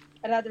 just like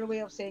another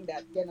way of saying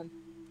that. Ganun.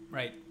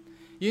 Right.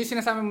 Yung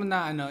sinasabi mo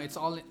na ano, it's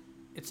all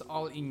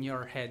in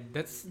your head.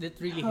 That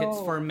really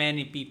hits for Oh,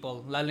 many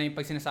people. Lalo yung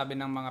pag sinasabi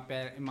ng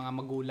mga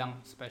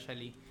magulang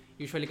especially.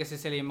 Usually kasi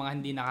sila yung mga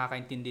hindi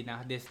nakakaintindi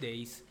na these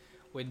days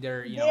with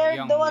their, they're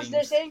the ones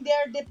they're younglings saying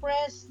they're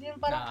depressed. Yung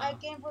parang, I na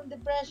came from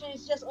depression.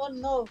 It's just, oh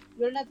no,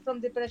 you're not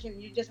from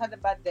depression. You just had a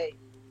bad day.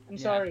 I'm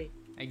yeah, sorry.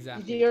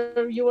 exactly.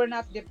 You were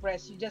not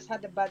depressed. You just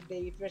had a bad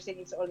day if you're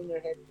saying it's all in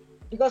your head.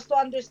 Because to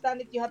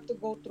understand it, you have to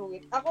go through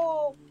it.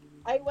 Ako,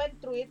 I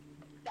went through it.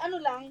 Ano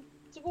lang,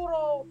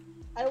 siguro,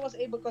 I was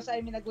able because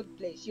I'm in a good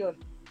place. Yun.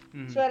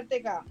 Mhm.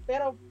 Swerte ka.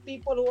 Pero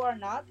people who are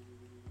not,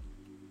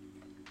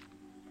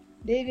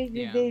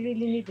 Yeah, they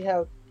really need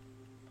help.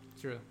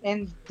 true.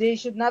 And they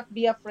should not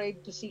be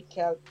afraid to seek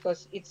help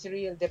because it's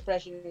real.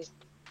 Depression is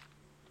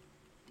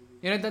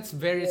That's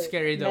very real.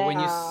 scary though when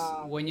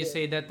when you Real.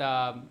 say that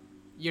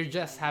you're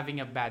just having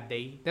a bad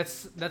day.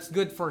 That's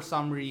good for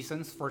some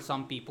reasons for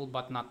some people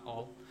but not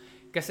all.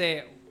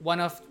 Kasi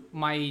one of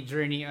my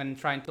journey on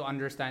trying to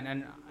understand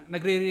and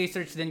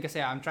nagre-research din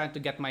kasi I'm trying to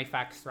get my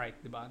facts right,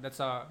 'di ba?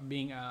 That's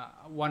being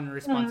one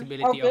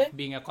responsibility of Okay.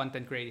 being a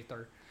content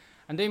creator.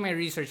 I'm doing my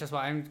research as well.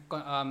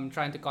 I'm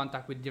trying to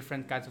contact with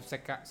different kinds of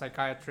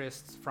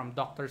psychiatrists, from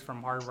doctors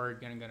from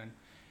Harvard, ganun ganun.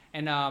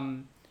 And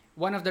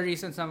one of the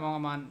reasons na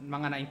mga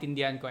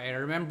naintindihan ko, I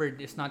remembered,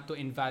 is not to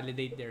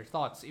invalidate their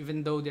thoughts.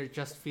 Even though they're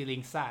just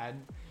feeling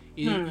sad,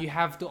 you Hmm.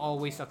 have to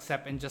always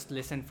accept and just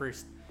listen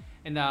first.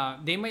 And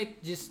they might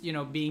just,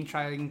 being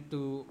trying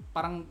to,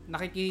 parang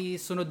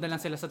nakikisunod na lang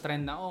sila sa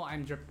trend na, oh,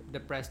 I'm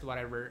depressed,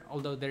 whatever.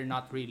 Although they're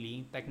not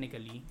really,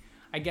 technically.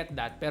 I get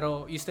that.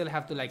 Pero you still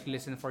have to like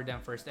listen for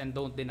them first and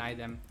don't deny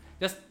them.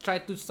 Just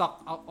try to suck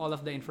out all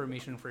of the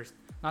information first.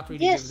 Not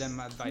really give them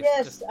Yes, advice.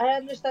 yes, Just, I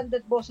understand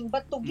that, bossing.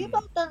 But to give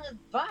mm, out an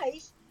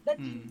advice, that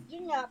mm.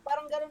 yun nga,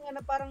 parang ganun nga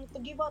na parang to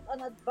give out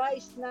an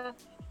advice na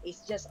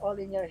it's just all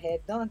in your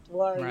head. Don't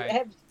worry.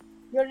 Right.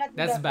 You're not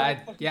That's the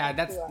correct bad. person Yeah, to,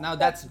 that's now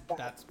that's that's bad.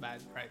 that's bad,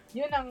 right?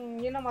 Yun ang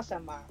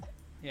masama.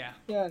 Yeah.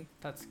 Yun.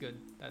 That's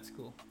good. That's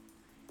cool.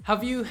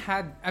 Have you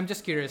had I'm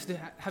just curious,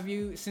 have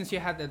you, since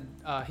you had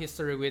a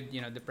history with,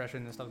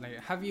 depression and stuff like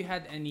that, have you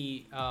had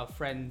any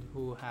friend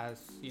who has,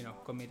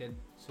 committed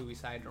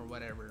suicide or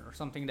whatever, or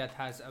something that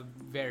has a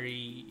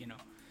very,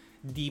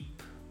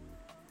 deep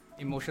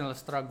emotional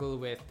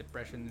struggle with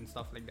depression and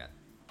stuff like that?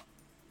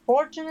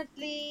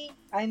 Fortunately,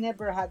 I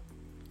never had,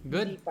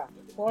 Good. hindi pa.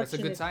 That's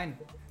a good Fortunately. sign.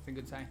 That's a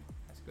good sign.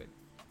 That's good.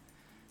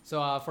 So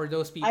for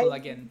those I people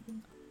again,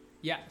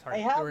 yeah, I sorry,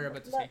 you have were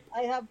about to say.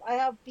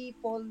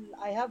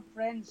 I have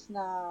friends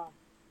na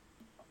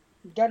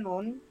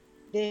gano'n.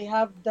 They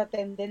have the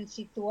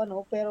tendency to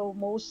pero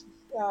most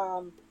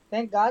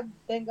thank God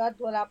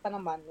wala pa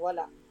naman,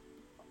 wala.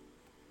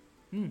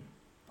 Hmm.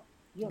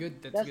 Yun. Good.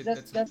 That's good.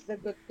 That's That's the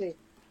good thing.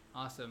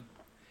 awesome.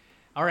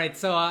 All right,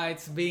 so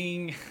it's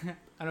being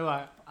ano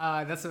ba?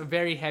 That's a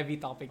very heavy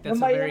topic. That's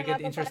a Lumayo very na nga good,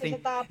 to tayo sa interesting.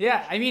 topic.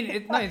 Yeah, I mean,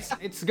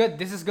 it's good.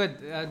 This is good.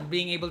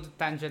 Being able to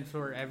tangent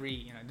for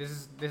every, this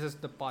is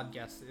the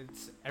podcast.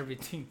 It's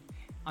everything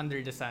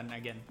under the sun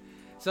again.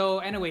 So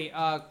anyway,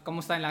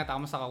 kamusta lang ta?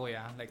 Kamusta ka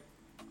kuya? Like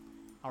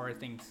our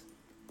things.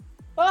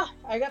 Oh,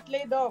 I got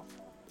laid off.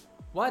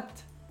 What?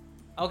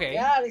 Okay.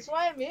 Yeah, that's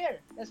why I'm here.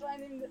 That's why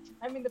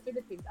I'm in the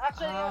Philippines.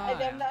 Actually,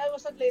 Yeah. I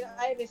was not laid.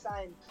 I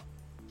resigned.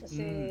 Mm,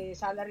 Kasi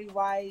salary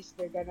wise,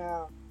 they're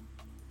gonna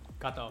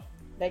cut off.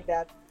 like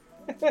that.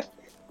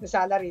 The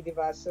salary, di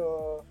ba?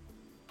 So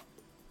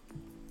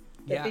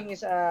the Yeah. thing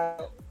is,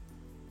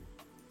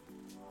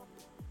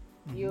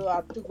 you Mhm.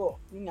 have to go.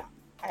 Yun nga,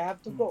 I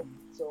have to go. Mhm.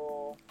 So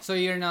So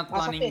you're not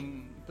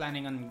masakit.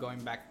 planning on going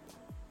back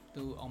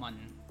to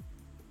Oman?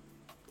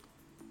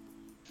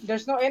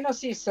 There's no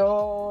NOC,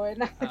 so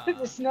Uh,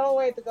 there's no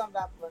way to come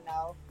back for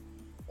now.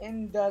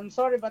 And I'm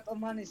sorry, but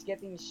Oman is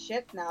getting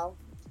shit now.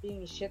 It's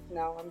being shit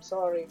now. I'm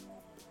sorry.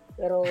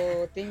 Pero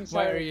things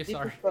Why are are you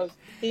sorry? difficult.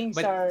 Things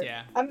But are.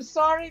 yeah, I'm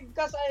sorry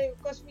because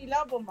we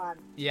love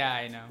Oman. yeah,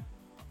 I know.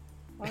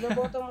 On the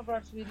bottom of our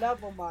hearts, we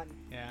love Oman.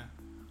 Yeah,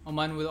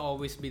 Oman will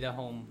always be the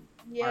home,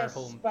 our Yes,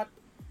 home. but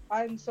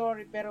I'm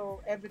sorry, pero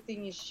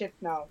everything is shit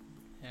now.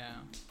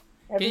 Yeah.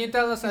 Can you Everything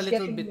tell us a is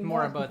little getting bit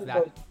more about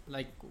difficult. that?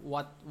 Like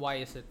why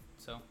is it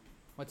so?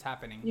 What's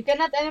happening? You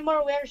cannot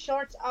anymore wear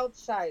shorts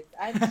outside.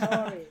 I'm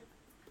sorry.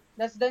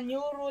 That's the new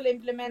rule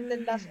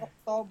implemented last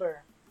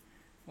October.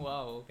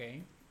 Wow.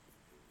 Okay.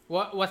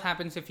 What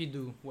happens if you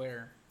do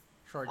wear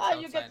shorts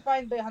You get outside?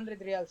 fined by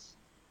 100 reals.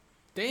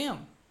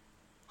 Damn.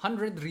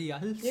 100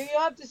 reals. You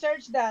have to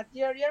search that.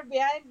 You're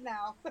behind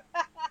now.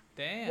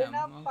 You're Damn.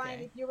 now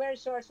fined Okay. if you wear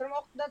shorts.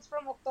 That's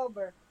from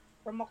October.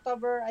 From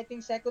October, I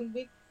think second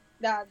week.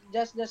 That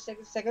just the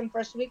second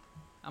first week.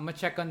 I'm gonna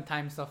check on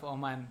Times of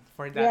Oman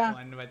for that Yeah.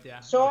 one, but yeah.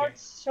 Okay.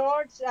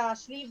 Shorts,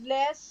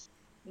 sleeveless.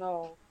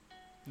 No,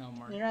 No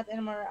more. you're not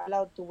anymore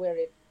allowed to wear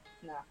it.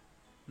 Nah.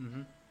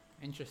 Mm-hmm.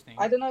 Interesting.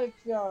 I don't know if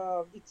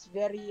it's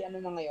very ano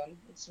na ngayon.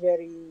 It's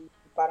very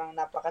parang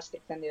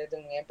napaka-strict na nila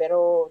doon ngayon.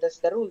 Pero that's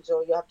the rule,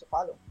 so you have to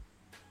follow.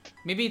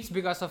 Maybe it's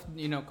because of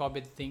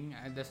COVID thing.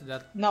 Does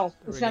that No,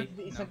 it's not.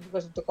 relate? It's No. not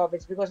because of the COVID.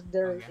 It's because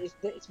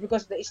Okay. it's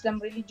because the Islam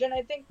religion,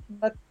 I think.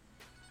 But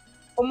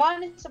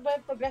Oman is a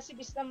very progressive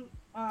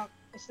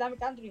Islamic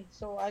country,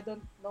 so I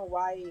don't know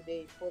why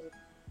they put it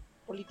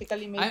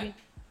politically maybe.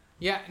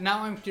 Yeah,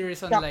 now I'm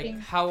curious on like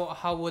Shocking.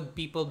 how would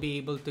people be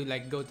able to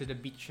like go to the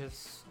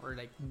beaches or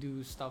like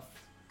do stuff,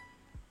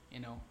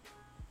 you know,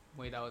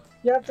 without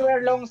You have to wear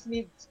being- long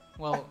sleeves.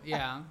 Well,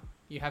 yeah,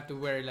 you have to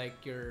wear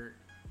like your,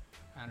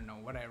 I don't know,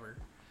 whatever.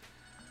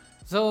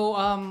 So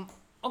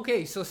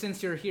okay, so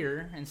since you're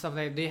here and stuff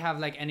like, do you have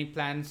like any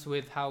plans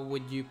with how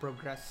would you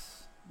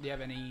progress? Do you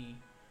have any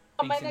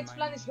My things in next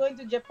plan mind? is going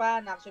to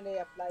Japan. Actually,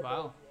 I applied.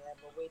 Wow. Already. I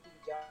have a waiting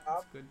job.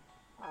 That's good.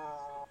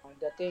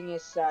 The thing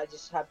is, I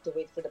just have to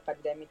wait for the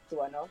pandemic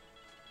to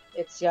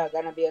It's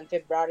gonna be on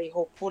February,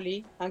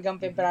 hopefully. Hanggang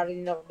Mhm. February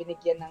nila ako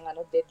binigyan ng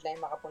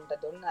deadline makapunta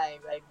doon. I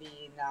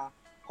be in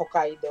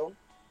Hokkaido.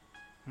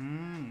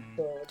 Hmm.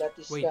 So that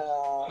is Wait,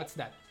 what's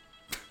that?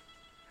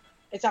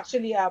 it's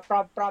actually a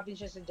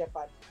provinces in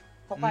Japan.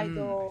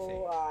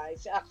 Hokkaido, I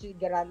it's actually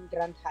Grand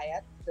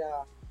Hyatt.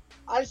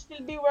 I'll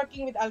still be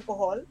working with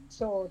alcohol.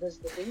 So that's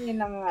the thing.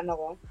 Yun ang ano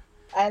ko.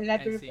 I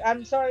see.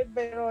 I'm sorry,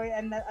 pero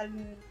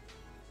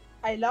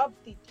I love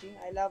teaching.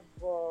 I love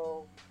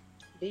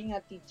being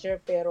a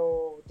teacher,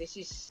 pero this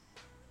is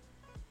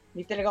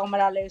hindi talaga ako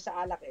malalayo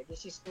sa alak eh.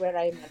 This is where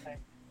I'm at.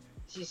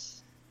 This is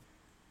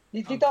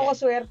dito Okay. ako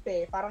swerte.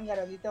 Parang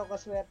gano'n, dito ako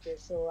swerte.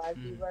 So, I'll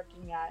be Mm.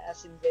 working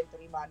as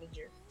inventory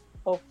manager.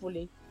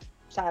 Hopefully,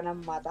 sana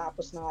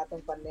matapos na nga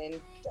itong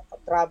pandemic.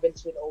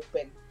 Travels will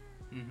open.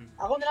 Mhm.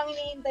 Ako na lang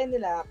hinihintay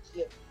nila,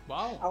 actually.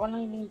 Wow. Ako na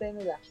lang hinihintay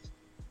nila.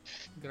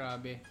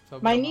 Grabe.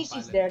 My Sobrang niece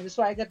is mapalad. there. That's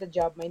why I got the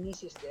job. My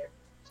niece is there.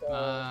 So,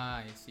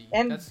 I see.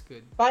 And- That's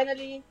good.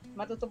 finally,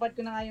 matutupad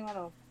ko na nga yung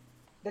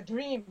the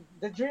dream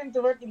to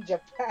work in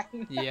Japan.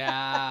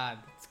 Yeah,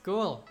 that's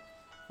cool.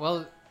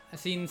 Well,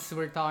 since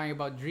we're talking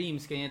about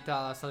dreams, can you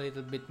tell us a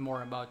little bit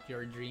more about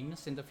your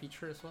dreams in the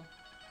future as well?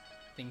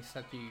 Things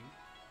that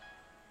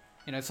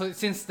so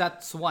since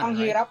that's one, Ang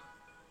right? hirap.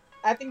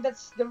 I think that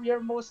will be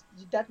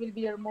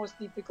your most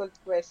difficult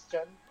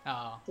question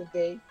Oo.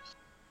 today.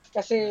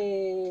 Kasi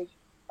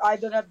I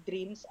don't have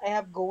dreams. I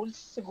have goals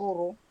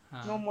siguro.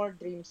 Ah. No more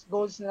dreams.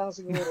 Goals na lang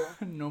siguro.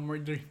 No more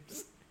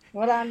dreams.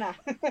 Wala na.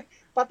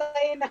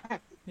 Patay na.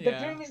 The Yeah.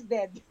 dream is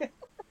dead.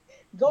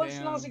 Goals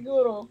Damn. lang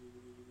siguro.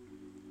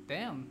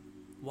 Damn.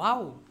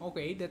 Wow.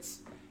 Okay,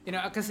 that's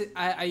because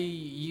I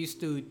used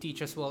to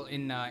teach as well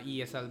in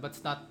ESL, but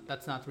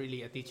that's not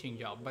really a teaching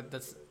job, but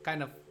that's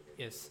kind of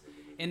is.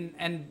 And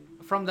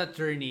from that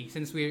journey,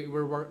 since we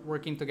were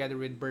working together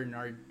with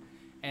Bernard,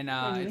 and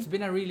it's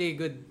been a really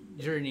good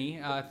journey,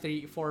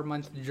 3-4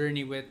 month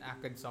journey with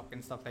ACADSOC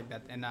and stuff like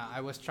that. And I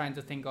was trying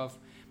to think of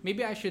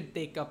maybe I should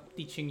take up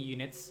teaching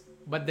units,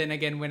 but then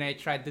again, when I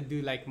tried to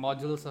do like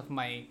modules of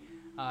my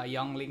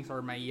younglings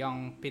or my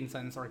young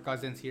pinsans or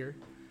cousins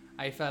here,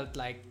 I felt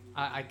like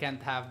I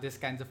can't have this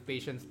kinds of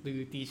patience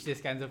to teach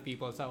these kinds of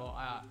people. So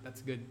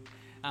that's good.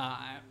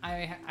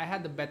 I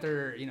had a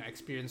better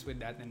experience with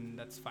that, and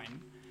that's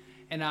fine.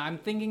 And I'm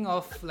thinking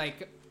of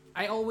like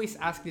I always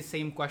ask the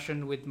same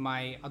question with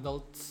my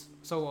adults.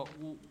 So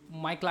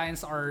my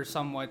clients are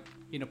somewhat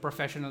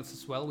professionals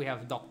as well. We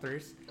have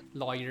doctors,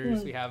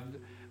 lawyers, we have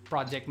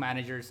project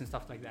managers and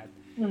stuff like that.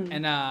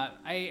 And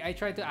I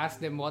try to ask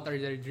them what are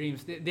their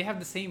dreams. They have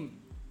the same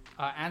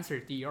answer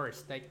to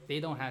yours. Like they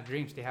don't have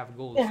dreams, they have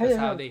goals. Yeah, That's yeah,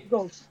 how they.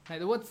 goals.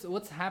 Like,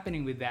 what's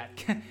happening with that?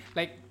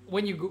 Like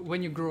when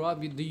you grow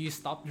up, do you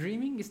stop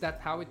dreaming? Is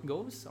that how it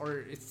goes,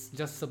 or it's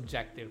just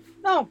subjective?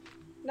 No,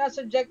 not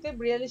subjective,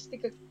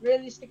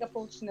 realistic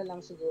approach na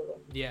lang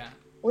siguro. Yeah.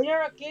 When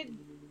you're a kid,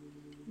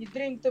 you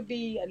dream to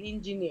be an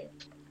engineer.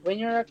 When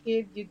you're a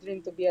kid, you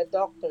dream to be a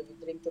doctor, you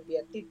dream to be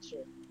a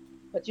teacher.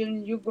 But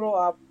when you grow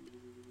up,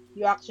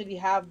 you actually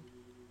have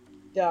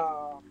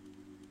the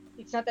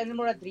it's not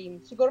anymore a dream.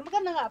 Siguro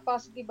maganda nga,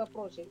 positive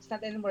approach. It's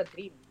not anymore a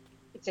dream.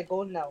 It's a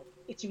goal now.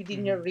 It's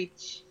within your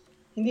reach.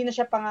 Hindi na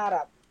siya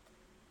pangarap.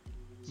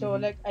 So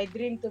like I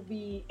dream to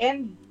be,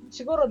 and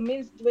siguro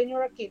means when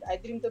you're a kid, I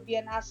dream to be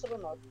an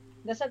astronaut.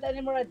 That's not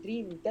anymore a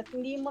dream. That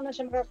hindi mo na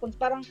siya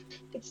parang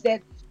it's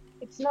dead.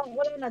 It's not,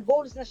 wala na,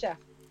 goals na siya.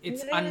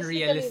 It's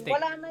Realistically, unrealistic.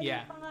 wala na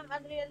Yeah. yung mga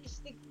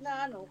unrealistic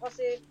na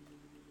kasi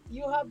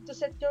you have to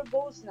set your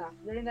goals na.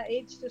 You're in the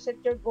age to set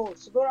your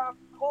goals. Siguro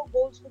ako,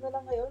 goals ko na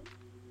lang ngayon,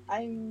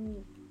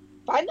 I'm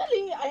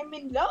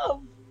in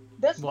love.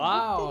 That's the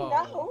good thing Wow.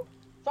 now.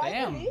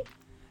 Finally.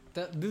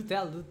 Do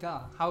tell.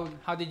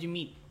 How did you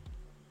meet?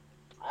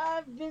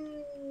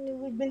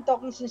 We've been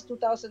talking since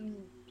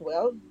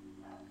 2012.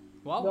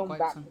 Wow, Long quite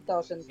back, some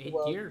 2012.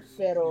 8 years.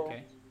 Pero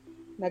Okay.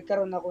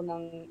 nagkaroon ako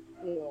ng,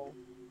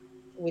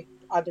 with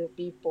other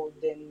people.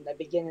 Then,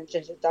 nabigyan ng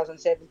chance in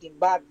 2017,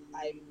 but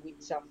I'm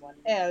with someone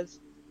else.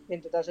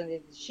 Then,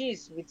 2018,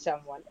 she's with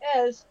someone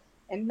else.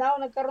 And now,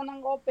 nagkaroon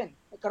ng open.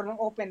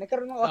 Opening.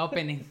 Nagkaroon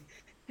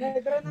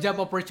ng Job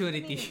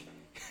opportunity.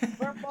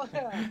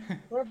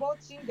 We're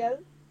both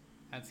single.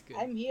 That's good.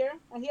 I'm here.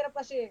 Ang hirap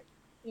kasi,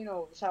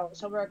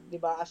 sa work,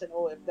 di ba, as an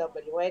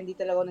OFW, kaya hindi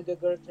talaga ako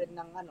nag-girlfriend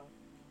ng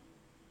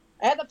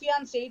I had a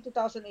fiancé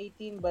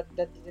 2018, but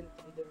that didn't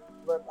really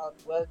work out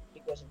well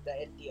because of the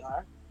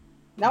LDR.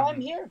 Now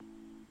I'm here.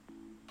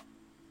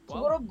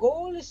 Siguro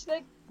goal is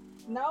like,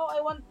 now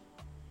I want,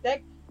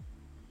 like,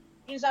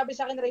 yung sabi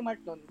sa akin ni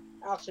Raymart nun,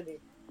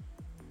 actually,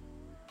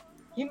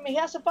 he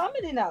has a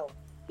family now.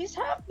 He's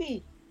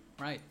happy.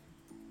 Right.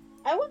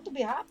 I want to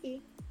be happy.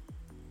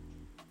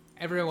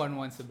 Everyone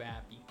wants to be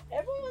happy.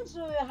 Everyone's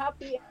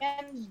happy,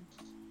 and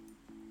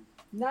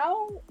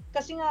now,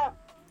 kasi nga,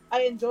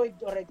 I enjoyed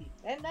already.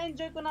 And I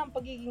enjoy ko na ang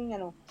pagiging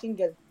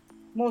single.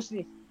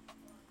 Mostly.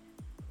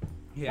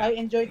 Yeah. I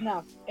enjoyed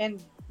na.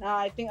 And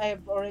I think I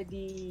have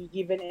already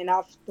given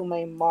enough to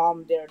my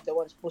mom. They're the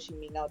ones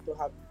pushing me now to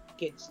have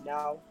kids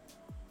now.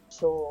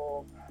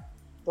 So,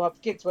 to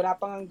have kids. Wala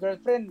pang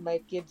girlfriend,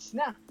 may kids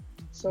na.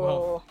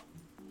 So,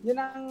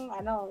 yun ang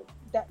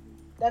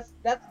that's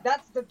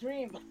the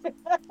dream.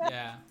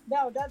 Yeah.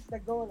 No, that's the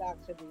goal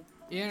actually.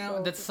 So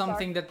that's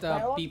something that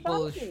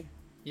people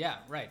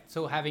yeah, right.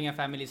 So having a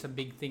family is a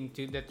big thing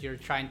too that you're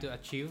trying to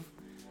achieve.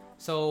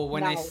 So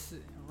when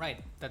right,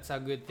 that's a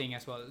good thing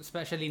as well,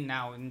 especially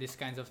now in this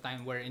kinds of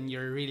time wherein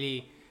you're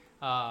really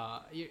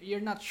you're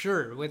not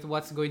sure with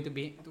what's going to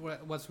be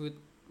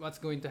what's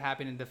going to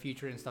happen in the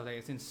future and stuff like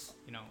that, since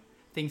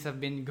things have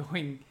been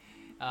going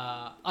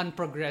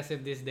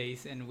unprogressive these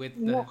days, and with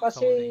the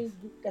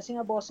kasi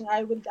nga bossing,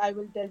 I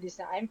will tell this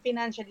na I'm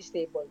financially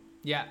stable.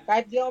 Yeah.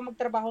 Kahit di ako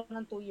magtrabaho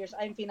ng 2 years,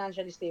 I'm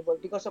financially stable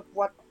because of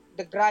what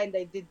the grind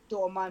I did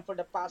to Oman for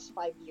the past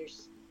 5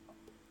 years.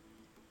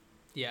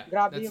 Yeah.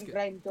 Grabe yung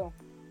grind ko.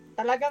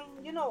 Talagang,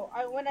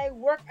 when I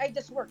work, I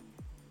just work.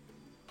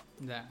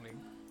 Exactly.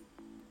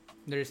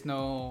 There's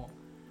no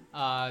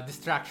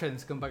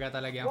distractions, kumbaga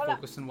talaga yung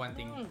focus on one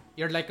thing.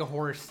 You're like a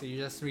horse.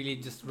 You're just really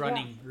just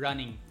running.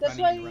 That's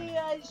why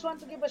I just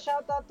want to give a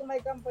shout out to my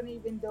company,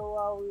 even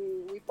though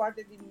we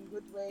parted in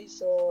good ways.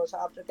 So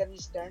sa African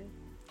Eastern,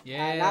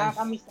 yes,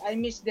 I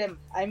miss them.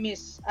 I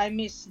miss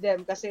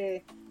them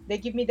kasi they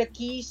give me the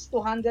keys to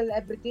handle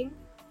everything,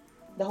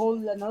 the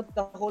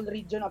whole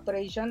region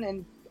operation,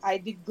 and I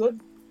did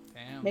good.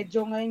 Damn.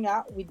 Medyo ngayon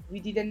nga,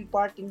 we didn't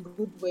part in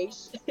good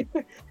ways.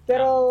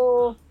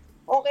 Pero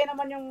okay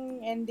naman yung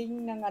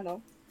ending ng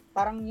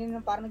parang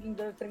naging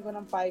girlfriend ko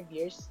ng 5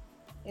 years,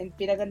 and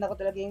pinaganda ko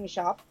talaga yung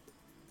shop.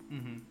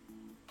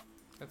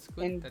 That's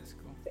good. And that's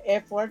cool. The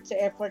effort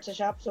sa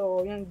shop.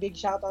 So yung big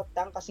shout out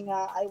lang kasi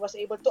nga I was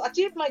able to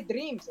achieve my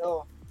dreams.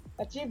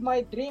 Achieve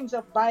my dreams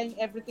of buying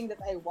everything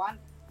that I want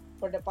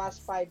for the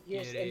past 5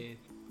 years and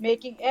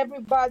making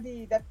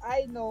everybody that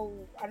I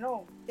know,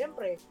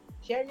 siyempre,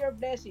 share your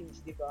blessings,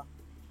 di ba?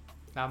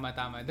 Tama.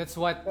 That's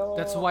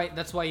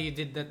why you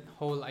did that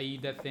whole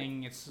AIDA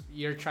thing.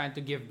 You're trying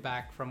to give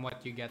back from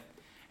what you get.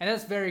 And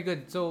that's very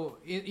good. So,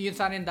 yun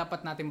sana yung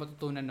dapat natin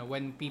matutunan, no?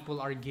 When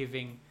people are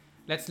giving,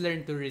 let's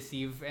learn to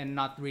receive and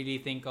not really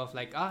think of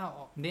like,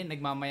 hindi,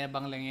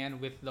 nagmamayabang lang yan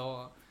with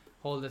the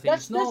hold the things.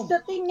 That's No, the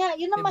thing nga.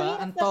 Yun ang diba?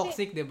 mahirap Ang kasi,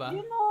 toxic, diba?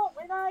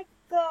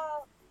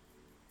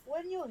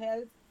 when you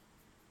help,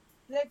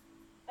 like,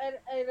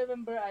 I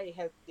remember I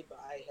helped, diba?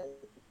 I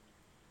helped.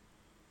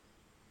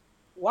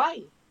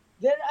 Why?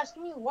 They're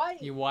asking me why.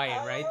 You why,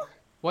 right?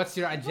 What's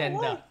your Diba, why?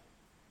 agenda?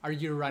 Are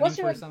you running What's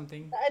for your,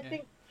 something? I Yeah.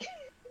 think,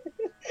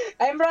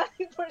 I'm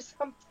running for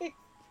something.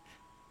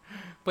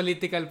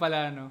 Political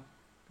pala, no?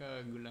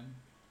 Kagulang.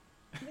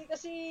 Hindi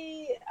kasi,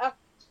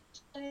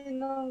 actually,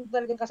 nung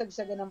talagang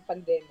kasagsagan ng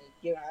pandemic,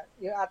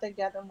 yung ating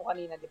tinatanong mo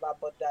kanina, di ba,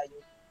 about the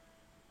youth.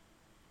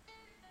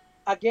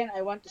 Again,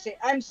 I want to say,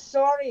 I'm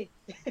sorry.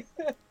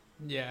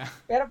 Yeah.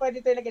 Pero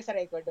pwede ito ilagay sa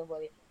record, don't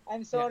worry.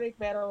 I'm Yeah. sorry,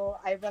 pero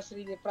I was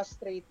really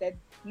frustrated.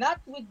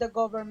 Not with the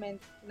government,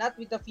 not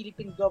with the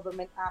Philippine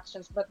government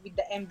actions, but with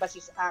the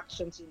embassy's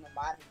actions in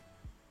Oman.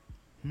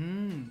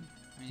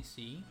 I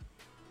see.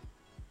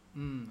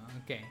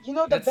 Okay. You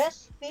know, the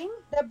best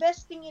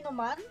thing in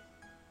Oman,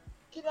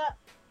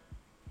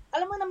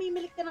 alam mo,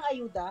 namimili ka ng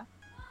ayuda,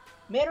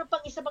 meron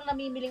pang isa bang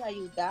namimiling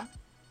ayuda,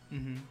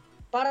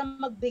 para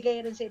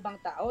magbigay rin sa ibang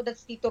tao.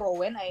 That's Tito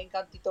Rowen. I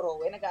encounter Tito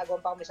Rowen.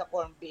 Nag-aagawan pa kami sa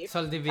corn beef.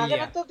 Soldevilla. Akin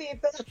na to,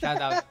 Tito.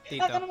 Shout out, Tito.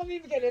 Akin na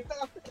mamimigay nito.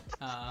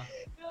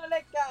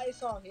 Like, I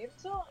saw him.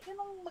 So, yun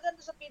ang maganda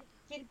sa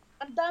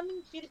ang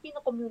daming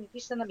Filipino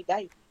communities na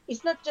namigay.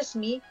 It's not just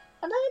me.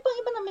 Ang daming pang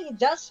iba namigay.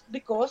 Just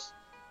because,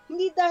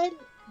 hindi dahil,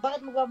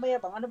 bakit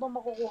magmamayabang? Ano bang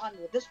makukuha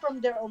nila? That's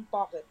from their own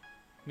pocket.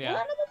 Yeah.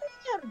 Wala naman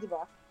nangyayari, di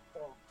ba?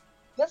 So,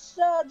 that's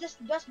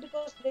just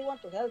because they want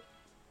to help.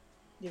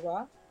 Di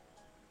ba?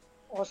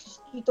 O si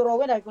Tito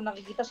Rowen, ay kung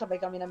nakikita, sabay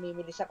kami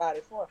namimili sa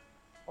Carrefour.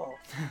 Oh.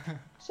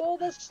 So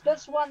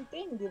that's one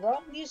thing, di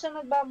ba? Hindi siya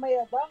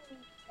nagmamayabang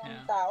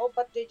ng tao,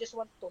 but they just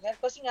want to help.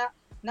 Kasi nga,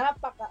 not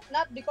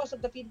because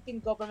of the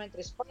Philippine government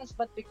response,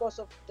 but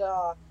because of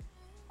the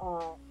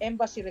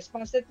embassy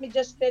response. Let me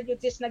just tell you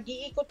this,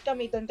 nag-iikot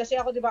kami doon. Kasi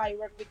ako, di ba, I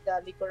work with the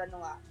liquor,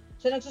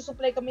 So,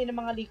 nagsusupply kami ng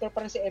mga liquor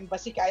pa rin sa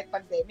embassy kahit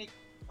pandemic.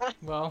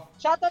 Wow.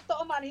 Shoutout to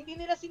Oman, hindi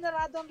nila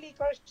sinarado ang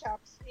liquor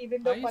shops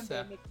even though Ayos,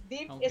 pandemic.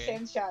 Deemed okay.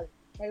 essential.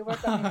 May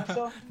work kami.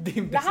 So,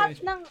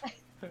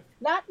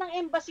 lahat ng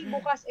embassy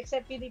bukas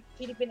except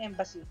Philippine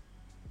Embassy.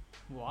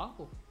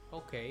 Wow.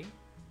 Okay.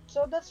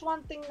 So, that's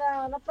one thing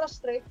na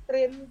na-frustrate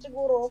rin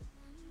siguro.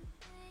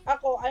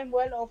 Ako, I'm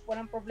well off.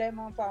 Walang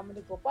problema ang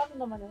family ko. Paano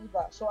naman yung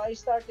iba? So, I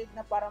started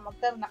na para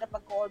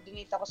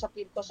nakipag-coordinate ako sa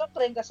PhilCosOc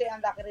rin kasi ang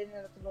laki rin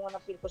na natulungan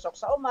ng PhilCosOc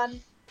sa Oman.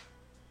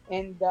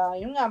 And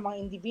yun nga,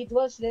 mga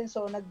individuals din.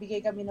 So,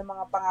 nagbigay kami ng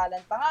mga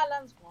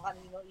pangalan, kung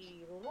kanino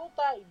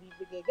iruruta,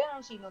 ibibigay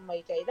gano'n, sino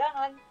may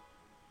kailangan.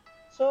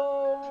 So,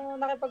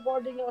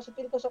 nakipag-coordinate ako sa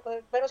PhilCosOc.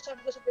 Pero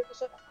sabi ko sa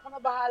PhilCosOc, ako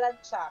na bahala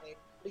sa akin.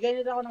 Bigay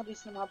nila ako ng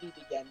list ng mga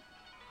bibigyan.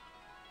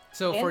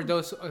 So, for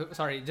those,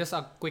 just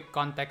a quick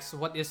context.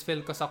 What is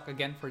PhilCosOc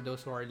again for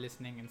those who are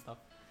listening and stuff?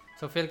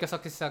 So,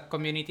 PhilCosOc is a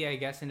community, I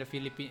guess, in the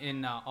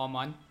in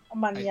Oman.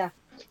 Oman, yeah.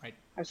 Right.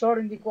 I'm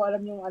sorry, hindi ko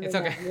alam yung It's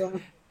okay.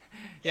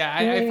 Yeah,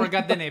 I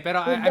forgot din eh. Pero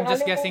I'm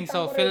just guessing.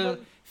 So,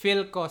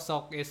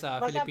 PhilCosOc is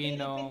a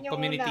Filipino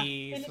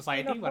Community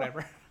Society,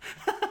 whatever.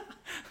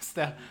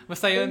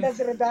 Basta yun. That's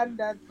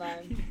redundant,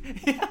 man.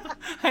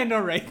 I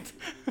know, right?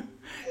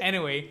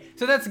 Anyway,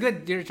 so that's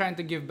good. You're trying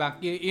to give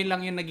back. Yun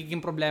lang yung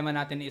nagiging problema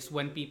natin is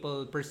when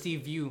people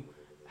perceive you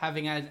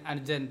having an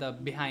agenda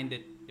behind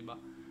it, diba?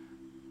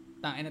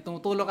 Tangina,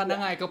 tumutulong ka na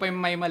nga, ikaw pa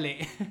yung may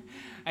mali.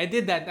 I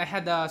did that. I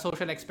had a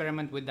social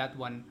experiment with that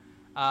one.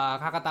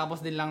 Kakatapos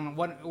din lang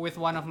with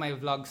one of my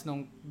vlogs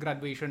nung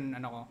graduation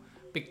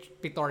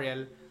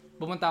pictorial.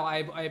 Bumunta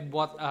ako, I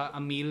bought a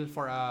meal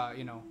for a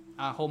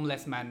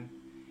homeless man.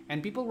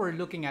 And people were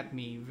looking at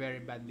me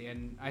very badly,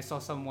 and I saw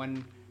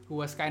someone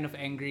who was kind of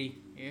angry.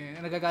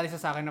 Nagagalit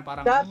sa akin na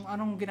parang,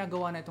 anong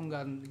ginagawa na itong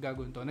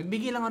gagawin to?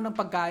 Nagbigay lang ako ng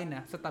pagkain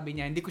sa tabi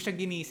niya. Hindi ko siya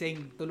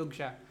ginising. Tulog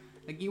siya.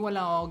 Nag-iwan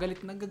lang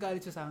ako.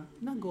 Nagagalit siya sa akin.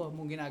 Nagawa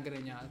mo,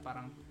 ginagano niya.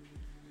 Parang,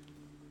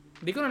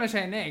 hindi ko na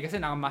siya kasi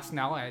naka-mask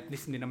na ako. At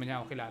least hindi naman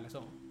niya ako kilala.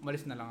 So,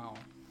 umalis na lang ako.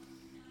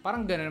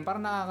 Parang ganun.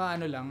 Parang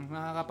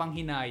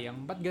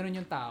nakakapanghinayang. Ba't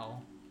ganun yung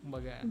tao?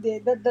 Kumbaga.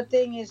 The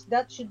thing is,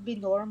 that should be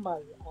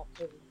normal,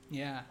 actually.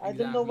 Yeah, exactly. I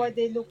don't know why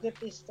they look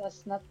at this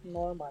as not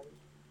normal.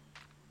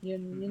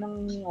 Yun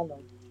ang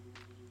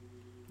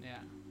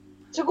Yeah.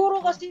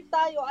 Siguro kasi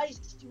tayo,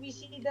 we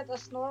see that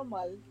as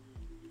normal.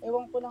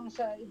 Ewan ko lang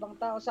sa ibang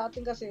tao. Sa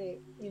atin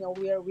kasi,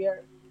 we are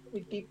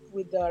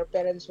with our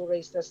parents who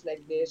raised us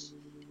like this.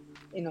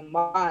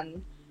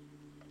 Man,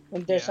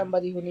 when there's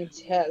somebody who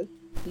needs help,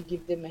 you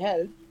give them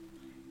help.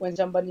 When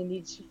somebody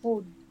needs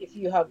food, if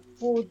you have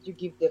food, you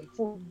give them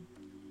food.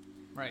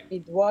 Right.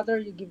 Need water,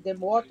 you give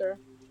them water.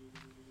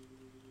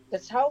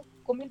 That's how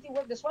community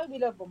work. That's why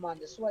we love Oman.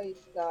 That's why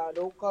the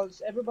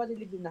locals, everybody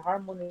live in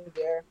harmony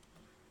there.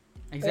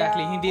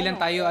 Exactly. Hindi lang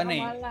tayo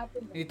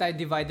hindi tayo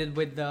divided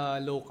with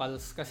the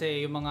locals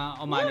kasi yung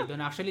mga Omani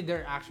doon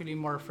they're actually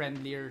more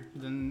friendlier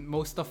than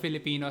most of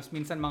Filipinos.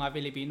 Minsan mga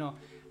Filipino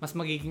mas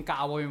magiging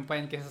kaaway mo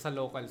pa yan kaysa sa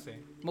locals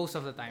most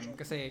of the time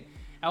kasi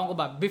ewan ko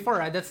ba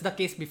before that's the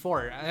case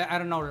before. I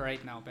don't know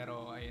right now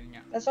pero ayun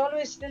nga. That's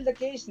always still the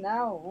case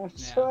now. I'm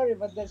sorry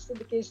but that's still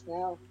the case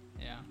now.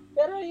 Yeah.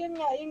 Pero yun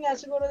nga,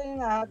 siguro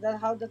yun nga,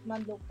 how that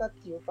man looked at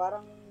you,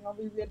 parang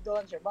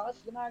mabiwirdohan siya.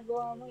 Bakit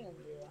ginagawa mo yan,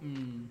 di ba?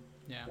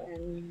 Yeah.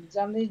 And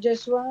somebody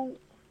just want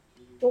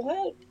to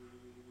help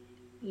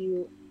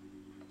you.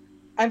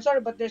 I'm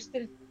sorry, but there's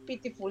still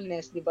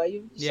pitifulness, di ba?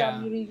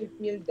 Yeah. You really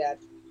feel that.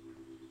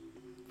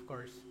 Of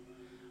course.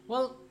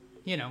 Well,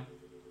 you know,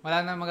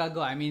 wala na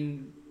magagawa. I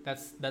mean,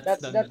 that's done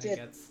That's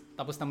talaga. it.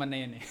 Tapos naman na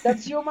yun eh.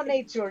 That's human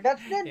nature.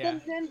 Yeah.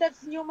 Then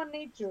that's human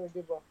nature,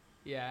 di ba?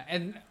 Yeah,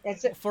 and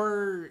It's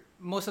for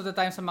most of the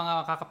time sa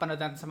mga kakapanood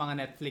natin sa mga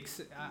Netflix,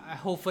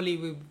 hopefully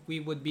we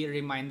would be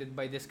reminded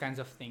by these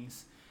kinds of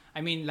things. I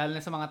mean, lalo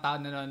na sa mga tao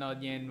na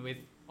nanonood yan with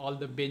all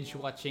the binge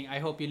watching,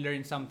 I hope you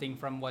learn something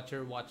from what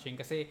you're watching.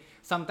 Kasi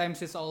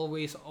sometimes it's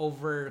always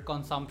over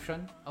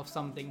consumption of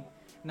something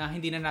na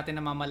hindi na natin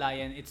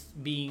namamalayan it's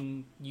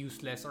being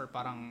useless or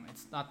parang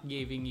it's not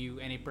giving you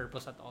any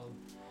purpose at all.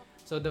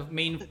 So the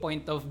main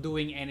point of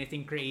doing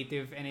anything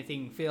creative,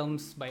 anything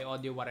films, by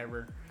audio,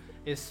 whatever,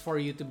 is for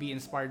you to be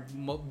inspired,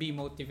 be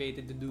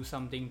motivated to do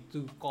something,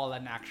 to call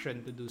an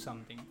action to do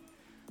something.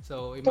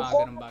 So, yung to mga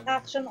call ganun bagay.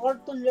 action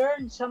or to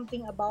learn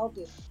something about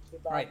it,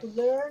 diba? Right. To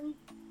learn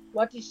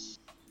what is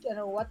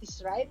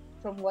right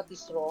from what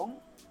is wrong,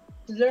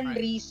 to learn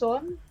Right.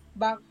 reason.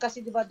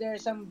 Kasi diba there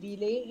are some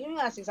villain, yun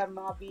nga sa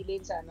mga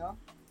villains,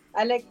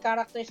 I like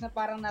characters na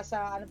parang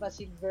nasa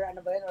silver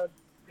or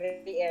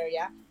gray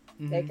area.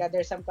 Like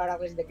there's some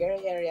characters in the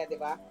gray area,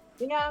 diba?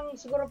 Yun ang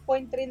siguro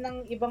point rin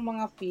ng ibang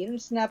mga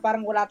films na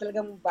parang wala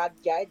talagang bad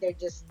guy, they're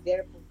just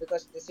there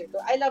because the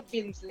circle. I love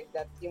films like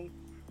that, yung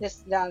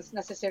just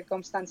nasa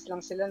circumstance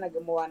lang sila na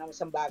gumawa ng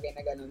isang bagay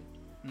na ganun.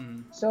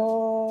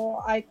 So,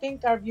 I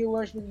think our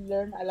viewers will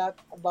learn a lot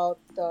about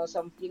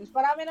some films.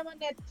 Marami naman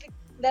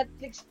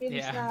Netflix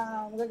films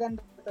na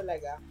magaganda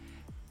talaga.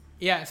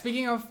 Yeah,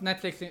 speaking of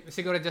Netflix,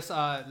 siguro just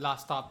a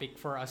last topic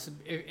for us.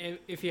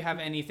 If you have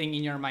anything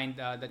in your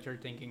mind that you're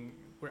thinking,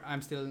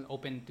 I'm still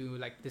open to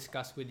like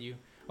discuss with you.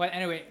 Well,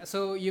 anyway,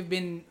 so you've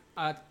been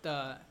at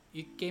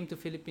you came to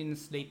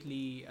Philippines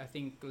lately. I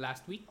think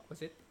last week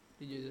was it?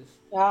 Did you just?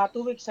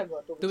 2 weeks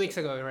ago. 2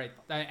 weeks ago, right?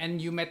 And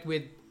you met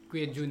with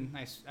Kuya Jun.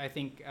 I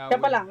think. Kaya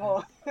pa lang,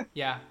 oh.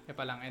 Yeah, kaya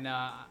pa lang. And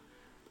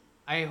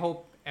I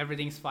hope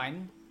everything's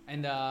fine.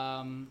 And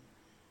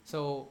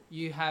so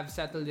you have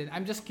settled in.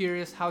 I'm just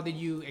curious, how did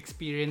you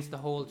experience the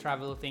whole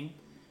travel thing?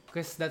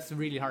 Because that's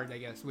really hard,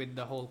 I guess, with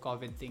the whole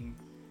COVID thing.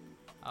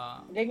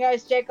 Okay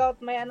guys, check out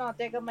my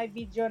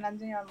video.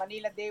 Nandun yun,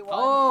 Manila Day 1.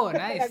 Oh,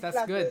 nice.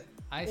 That's good.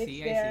 I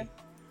see.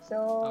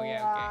 So, okay.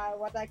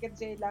 what I can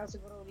say lang,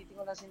 siguro ulitin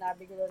ko lang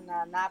sinabi ko doon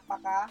na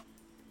napaka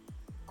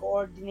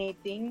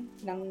coordinating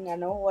ng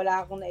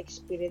wala akong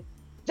na-experience.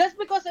 Just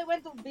because I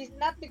went to business,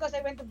 not because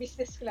I went to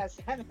business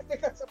class, not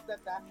because of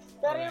that.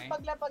 Pero okay.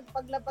 Yung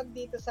paglapag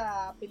dito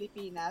sa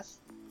Pilipinas,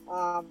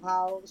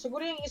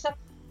 siguro yung isang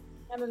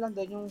lang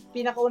doon, yung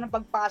pinakaunang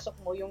pagpasok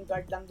mo, yung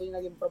guard lang doon yung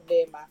naging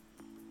problema.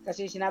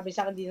 Kasi sinabi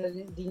sa akin,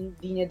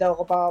 di niya daw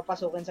ako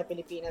papapasukin sa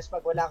Pilipinas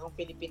pag wala akong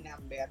Philippine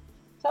number.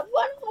 Sabi ko,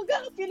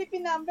 ano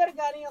Philippine number?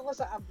 Galing ako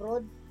sa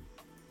abroad.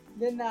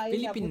 Then,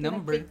 Philippine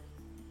number?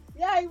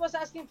 Yeah, he was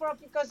asking for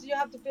because you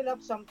have to fill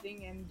up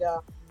something and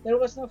there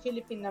was no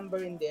Philippine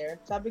number in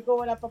there. Sabi ko,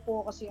 wala pa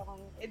po kasi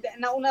akong...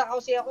 nauna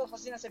kasi ako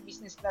kasi nasa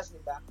business class,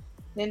 di ba?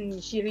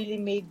 Then, she really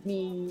made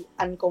me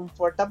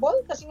uncomfortable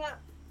kasi nga,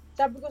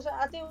 sabi ko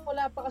sa ate,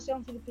 wala pa kasi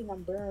akong Philippine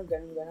number.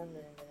 Ganun.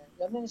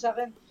 Sabi sa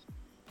akin,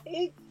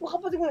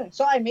 kapatid mo.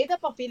 So, I made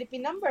up a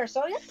Philippine number.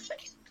 So, yeah,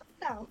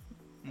 now.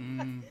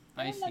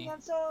 I see.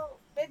 So,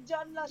 medyo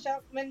lang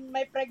siya.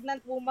 May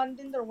pregnant woman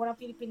din doon,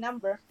 walang Philippine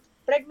number.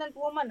 Pregnant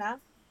woman,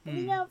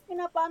 hindi niya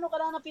pinapaano ka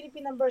lang ng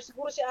Philippine number.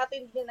 Siguro si ate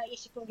hindi niya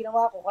naisip yung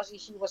ginawa ko kasi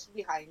she was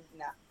behind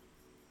na.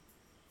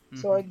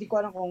 So, hindi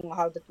ko alam kung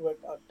how that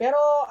worked out. Pero,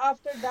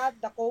 after that,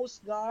 the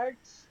Coast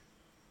Guards,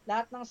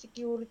 lahat ng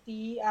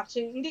security,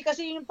 actually, hindi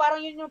kasi yun, parang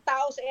yun yung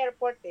tao sa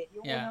airport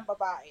yung unang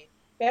babae.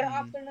 Pero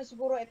after na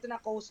siguro, ito na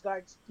Coast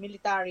Guards,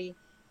 military,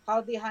 how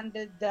they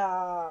handled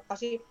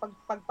kasi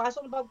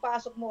pagpasok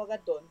mo agad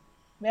doon,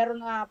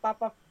 meron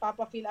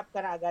papa-fill up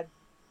ka na agad.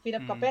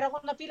 Fill up ka. Pero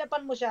kung na-fill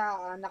upan mo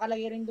siya,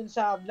 nakalagay rin doon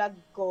sa vlog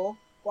ko,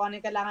 kung ano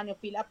yung kailangan nyo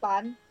fill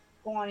upan,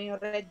 kung ano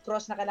yung Red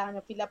Cross na kailangan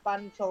nyo fill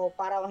upan, so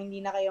para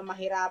hindi na kayo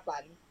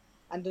mahirapan,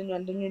 andun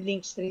yung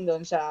links rin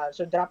doon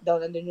so drop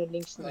down, andun yung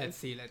links doon. Let's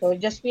see.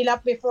 Just fill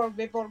up before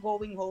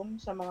going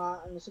home sa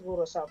mga,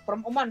 siguro,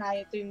 from Oman,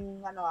 ito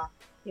yung,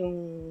 yung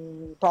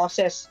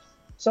process.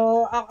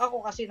 So,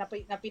 ako kasi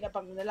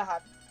napinapang na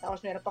lahat.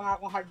 Tapos meron pa nga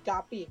akong hard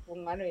copy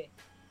kung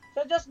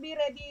So, just be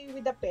ready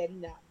with the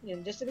pen.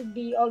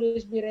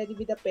 Always be ready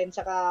with the pen.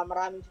 Saka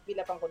maraming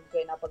fill up ang kung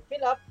kayo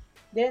napag-fill up.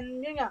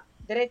 Then, yun nga,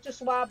 diretso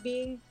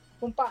swabbing.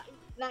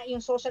 Na yung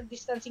social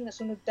distancing na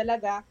sunod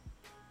talaga.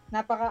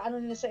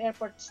 Nila sa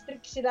airport.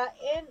 Strict sila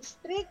and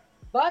strict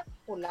but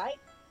polite.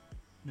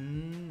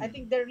 I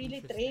think they're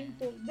really trained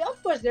to,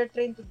 of course, they're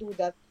trained to do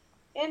that.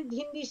 And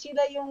hindi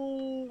sila yung,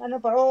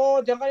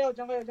 diyan kayo.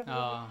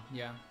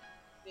 Yeah.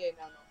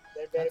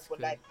 They're very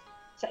polite. Good.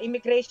 Sa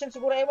immigration,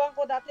 siguro ewan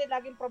ko dati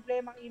laging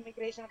problema ang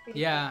immigration ng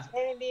Yeah. Philippines.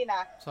 Ngayon hindi na.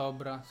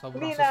 Sobrang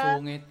Hindi na.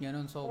 susungit,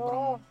 ganun, Oo,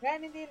 sobrang,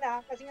 ngayon hindi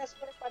na kasi nga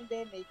siguro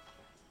pandemic.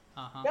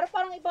 aha. Pero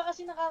parang iba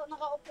kasi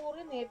nakaupo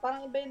rin eh.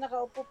 Parang iba yung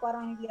nakaupo,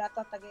 parang hindi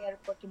ata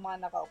taga-airport yung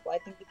mga nakaupo. I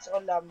think it's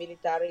all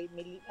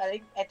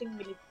I think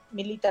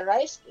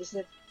militarized, is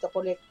that the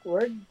correct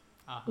word?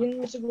 Aha.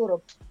 Yun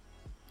siguro.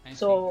 I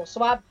see. So,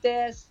 swab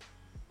test,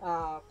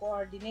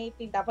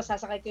 coordinating, tapos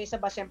sasakay kayo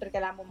sa bus, syempre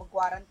kailangan mo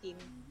mag-quarantine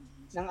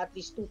ng at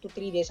least 2 to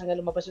 3 days hanggang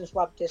lumabas yung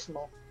swab test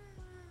mo.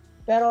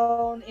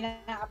 Pero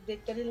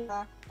ina-update ka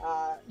nila,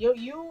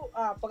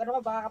 pag ano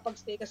ka, baka kapag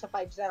stay ka sa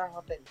 5-star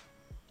hotel.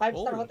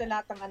 5-star hotel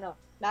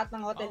lahat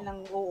ng hotel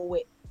ng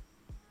uuwi.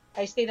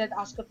 I stayed at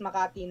Ascot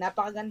Makati.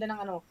 Napakaganda ng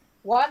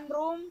one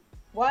room,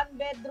 one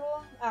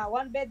bedroom,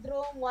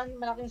 one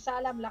malaking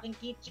sala, malaking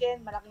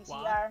kitchen, malaking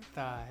CR. What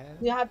the hell?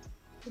 You have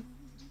to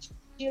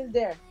chill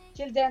there.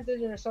 Chill there until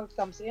your result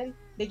comes in.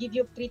 They give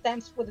you 3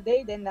 times for the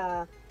day, then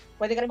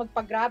pwede ka rin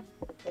magpa-grab.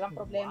 Walang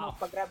problema, Wow.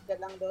 magpa-grab ka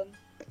lang doon.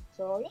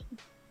 So, yun.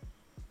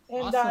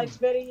 And Awesome. it's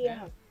very,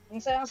 Yeah.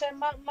 ang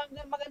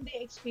maganda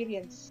yung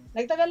experience.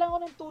 Nagtagal lang ako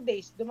ng 2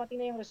 days, dumating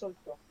na yung result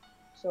ko.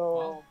 So,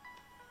 Wow.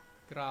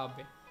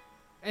 Grabe.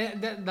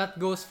 That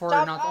goes for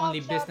Shout not out,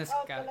 only shout business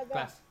out talaga.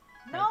 class.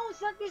 no,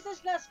 it's not business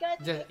class,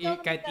 kahit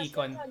Kahit class,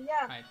 econ. ganun,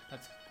 yeah. Right,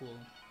 that's cool.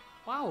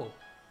 Wow.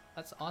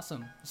 That's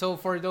awesome. So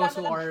for those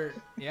who are,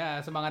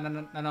 sa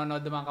mga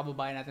nanonood ng mga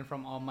kababayan natin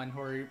from Oman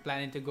who are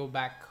planning to go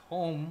back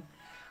home,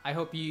 I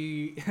hope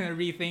you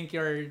rethink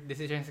your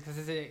decisions kasi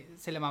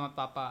sila mama at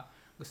papa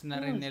gusto na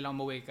rin nilang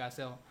umuwi ka.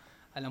 So,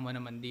 alam mo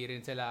naman, di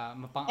rin sila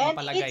And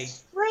mapalagay.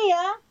 it's free,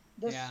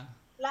 Yeah.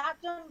 Lahat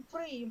yung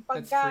free. Yung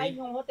That's pagkain,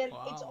 free? yung hotel,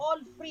 Wow. it's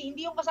all free.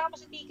 Hindi yung kasama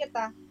sa ticket,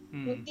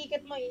 Yung Hmm.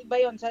 ticket mo, iba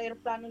yun. Sa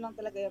aeroplano lang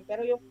talaga yun.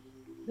 Pero yung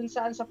dun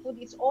sa food,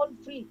 it's all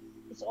free.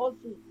 It's all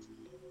free.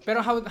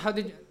 Pero how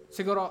did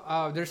siguro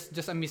there's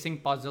just a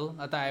missing puzzle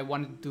that I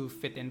wanted to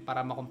fit in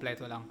para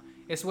makompleto lang.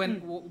 Is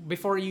when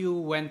before you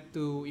went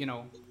to,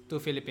 to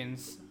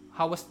Philippines,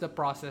 how was the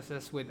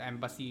processes with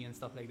embassy and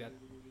stuff like that?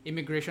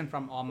 Immigration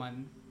from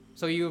Oman.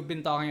 So you've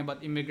been talking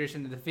about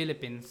immigration to the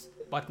Philippines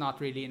but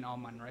not really in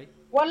Oman, right?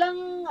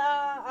 Walang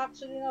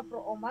actually na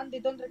pro Oman.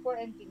 They don't require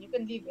anything. You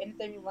can leave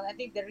anytime you want. I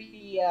think they're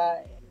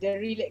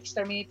really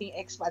exterminating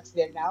expats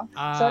there now.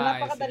 So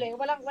I napakadali.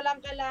 Walang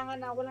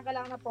kailangan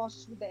na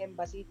process with the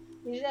embassy.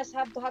 You just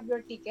have to have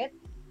your ticket.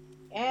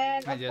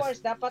 And of course,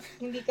 dapat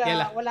hindi ka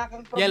wala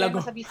kang problema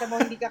sa visa mo,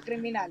 hindi ka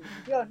kriminal.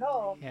 Yun,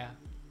 oo. Yeah.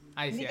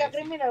 I see. Hindi ka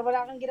kriminal,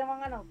 wala kang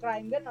ginawang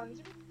crime ganon.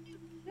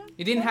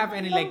 You didn't have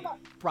any like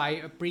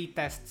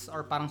pre-tests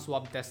or parang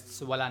swab tests,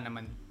 wala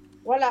naman.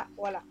 Wala.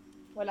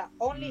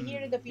 Only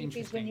here in the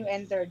Philippines when you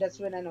enter, that's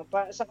when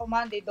sa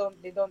Oman they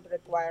don't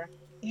require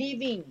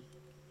leaving.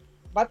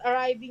 But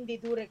arriving they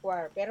do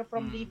require. Pero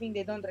from leaving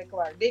they don't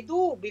require. They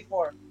do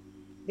before.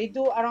 They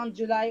do around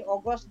July,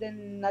 August,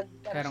 then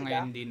Pero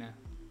ngayon hindi na.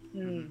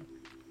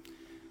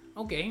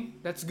 Okay,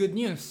 that's good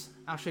news.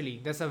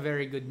 Actually, that's a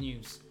very good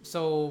news.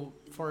 So,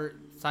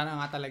 sana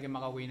nga talaga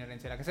makauwi na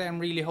rin sila. Kasi I'm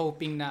really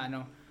hoping na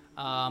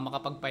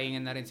makapagpahinga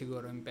na rin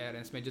siguro yung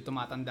parents. Medyo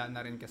tumatanda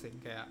na rin kasi.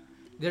 Kaya,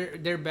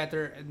 they're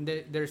better and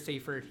they're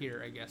safer here,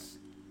 I guess.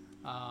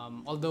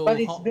 Although... But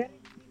it's very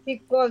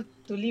difficult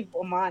to leave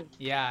Oman.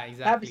 Yeah,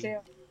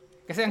 exactly.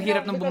 Kasi ang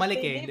hirap nang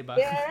bumalik di ba?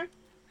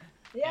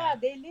 Yeah,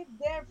 they live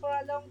there for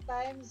a long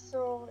time,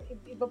 so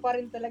iba pa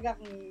rin talaga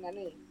kung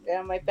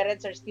my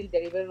parents are still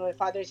there, even my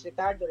father is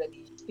retired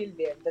already, still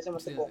there, doesn't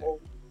want to go home.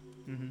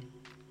 Mm-hmm.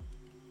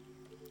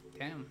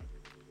 Damn.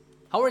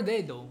 How are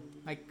they though?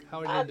 Like,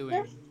 how are they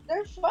doing?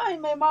 They're fine.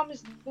 My mom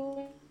is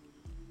doing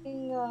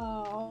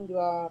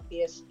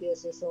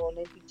PSS, so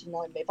teaching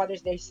now. My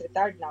father's there, he's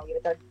retired now. He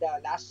retired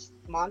last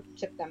month,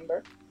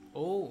 September.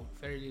 Oh,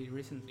 fairly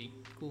recently.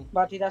 Cool.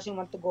 But he doesn't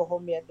want to go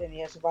home yet, and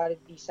he has valid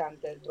visa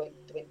until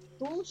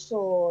 2022,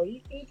 so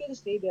he can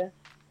stay there.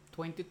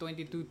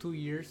 2022, 2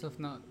 years of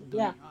not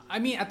doing. Yeah. I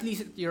mean, at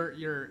least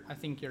I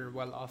think you're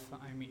well off.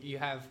 I mean,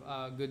 you have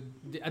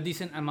a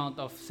decent amount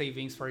of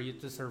savings for you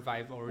to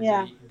survive over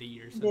the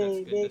years. So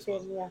that's good as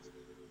well. Yeah.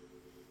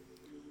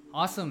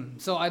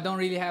 Awesome. So I don't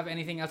really have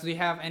anything else. Do you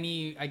have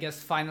any, I guess,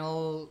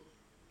 final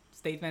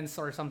statements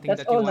or something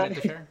that you wanted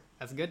to share?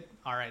 That's good.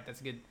 All right,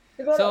 that's good.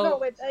 So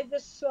wait. I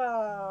just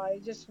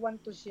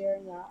want to share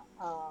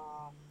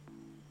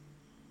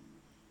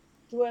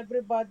to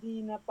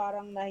everybody na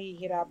parang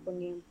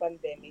nahihirapan yung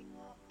pandemic.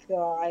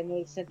 I know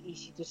it's not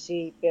easy to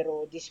say,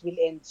 pero this will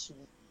end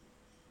soon.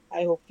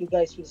 I hope you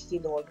guys will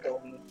still hold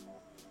on.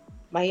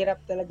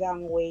 Mahirap talaga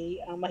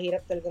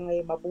mahirap talaga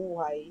ngayon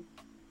mabuhay.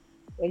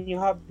 When you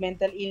have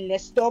mental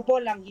illness,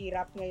 double ang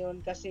hirap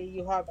ngayon kasi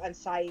you have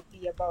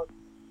anxiety about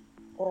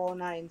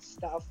corona and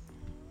stuff.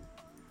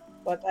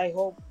 But I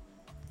hope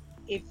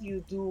if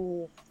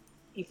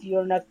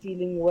you're not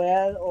feeling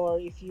well, or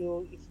if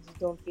you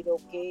don't feel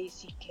okay,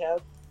 seek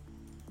help.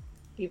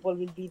 People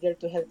will be there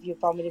to help you,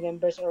 family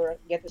members, or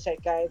get a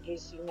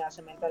psychiatrist yung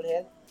nasa mental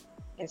health.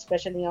 And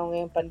especially nga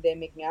ngayong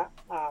pandemic nga,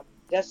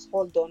 just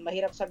hold on.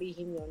 Mahirap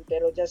sabihin yun,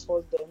 pero just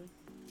hold on.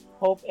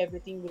 Hope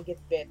everything will get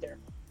better.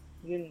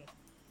 yun,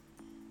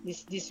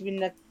 this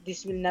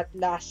will not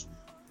last,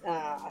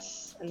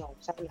 as ano,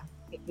 sana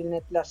it will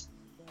not last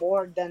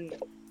more than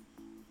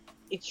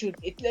it should.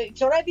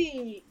 It's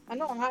already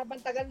ano, ang habang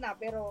tagal na,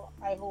 pero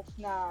I hope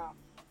na,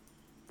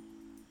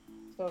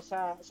 so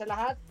sa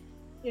lahat,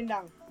 yun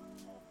lang.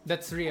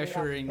 That's Ano lang,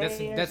 reassuring. That's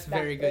prayers lang,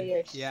 very good.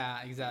 prayers.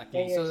 Yeah,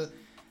 exactly. So Prayers.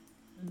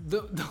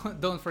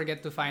 don't forget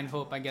to find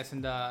hope, I guess,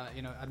 in the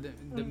at the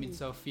Mm.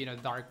 midst of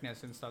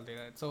darkness and stuff like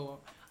that. So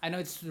I know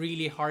it's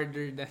really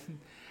harder than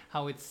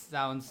how it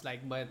sounds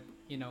like, but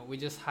we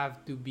just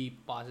have to be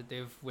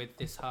positive with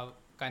this how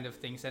kind of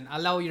things and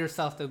allow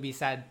yourself to be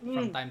sad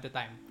from Mm. time to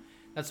time.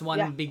 That's Yeah.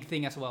 one big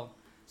thing as well.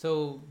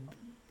 So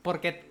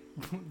porket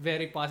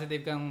very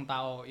positive kang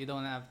tao, you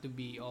don't have to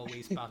be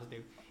always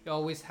positive. You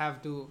always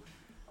have to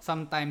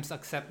sometimes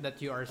accept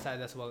that you are sad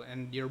as well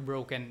and you're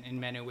broken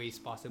in many ways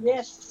possible.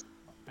 Yes.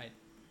 Right.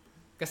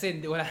 Kasi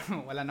wala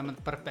naman Wala,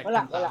 perfectong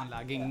wala. taong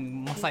laging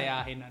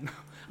masayahin ano.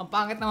 Ang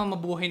pangit naman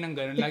mabuhay ng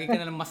ganun. Lagi ka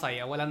na lang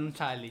masaya, wala nang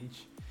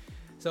challenge.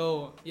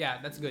 So,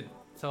 yeah, that's good.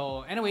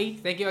 So, anyway,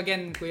 thank you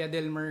again Kuya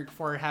Dilmer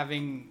for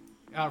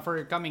for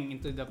coming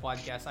into the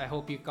podcast. I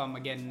hope you come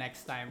again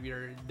next time.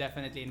 You're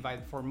definitely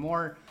invited for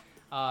more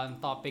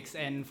topics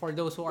and for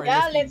those who are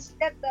Yeah, listening.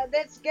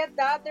 let's get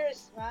the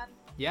others, man.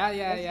 Yeah,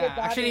 yeah, Let's yeah. get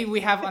the Actually, others. we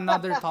have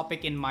another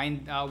topic in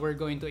mind. We're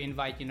going to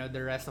invite,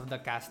 the rest of the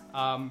cast.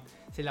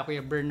 Sila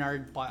Kuya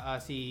Bernard,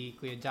 si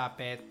Kuya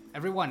Japet,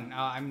 everyone.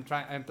 I'm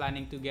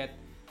planning to get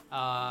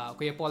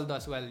Kuya Poldo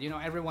as well.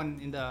 Everyone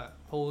in the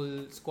whole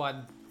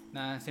squad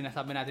na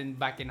sinasabi natin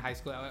back in high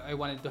school. I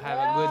wanted to have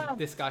a good Yeah.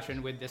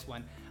 discussion with this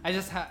one. I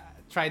just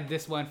tried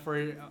this one for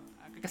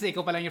kasi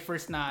ikaw pa lang yung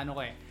first na ano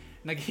ko eh.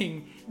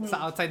 Naging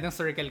sa outside ng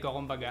circle ko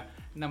kumbaga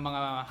ng mga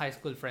high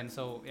school friends.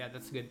 So, yeah,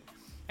 that's good.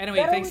 Anyway,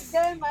 Pero thanks. with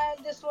them, I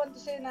just want to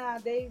say na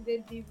they'll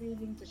be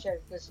willing to share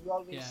because we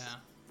always Yeah,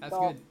 that's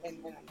talk good.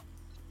 and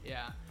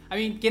Yeah. I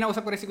mean,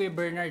 kinausap ko rin si Kuya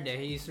Bernard eh.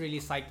 He's really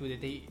psyched with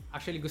it. He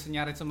actually gusto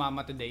niya rin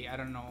sumama today. I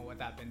don't know what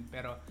happened.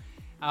 Pero,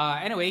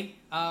 anyway,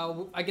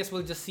 I guess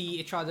we'll just see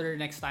each other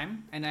next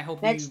time. And I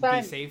hope Next you be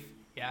time. safe.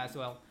 Yeah, as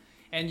well.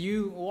 And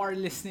you who are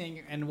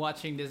listening and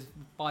watching this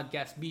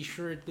podcast, be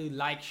sure to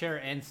like, share,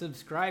 and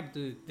subscribe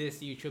to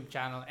this YouTube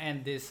channel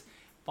and this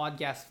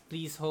podcast.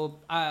 Please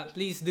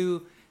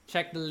do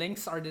check the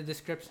links or the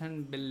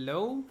description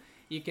below.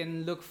 You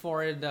can look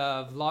for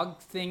the vlog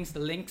things.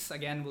 The links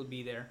again will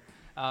be there.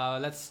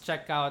 Let's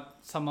check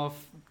out some of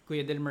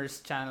Kuya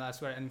Dilmer's channel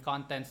as well and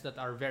contents that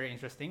are very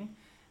interesting.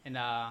 And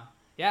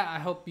yeah, I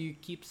hope you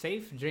keep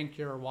safe, drink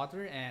your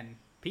water,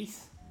 and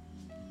peace.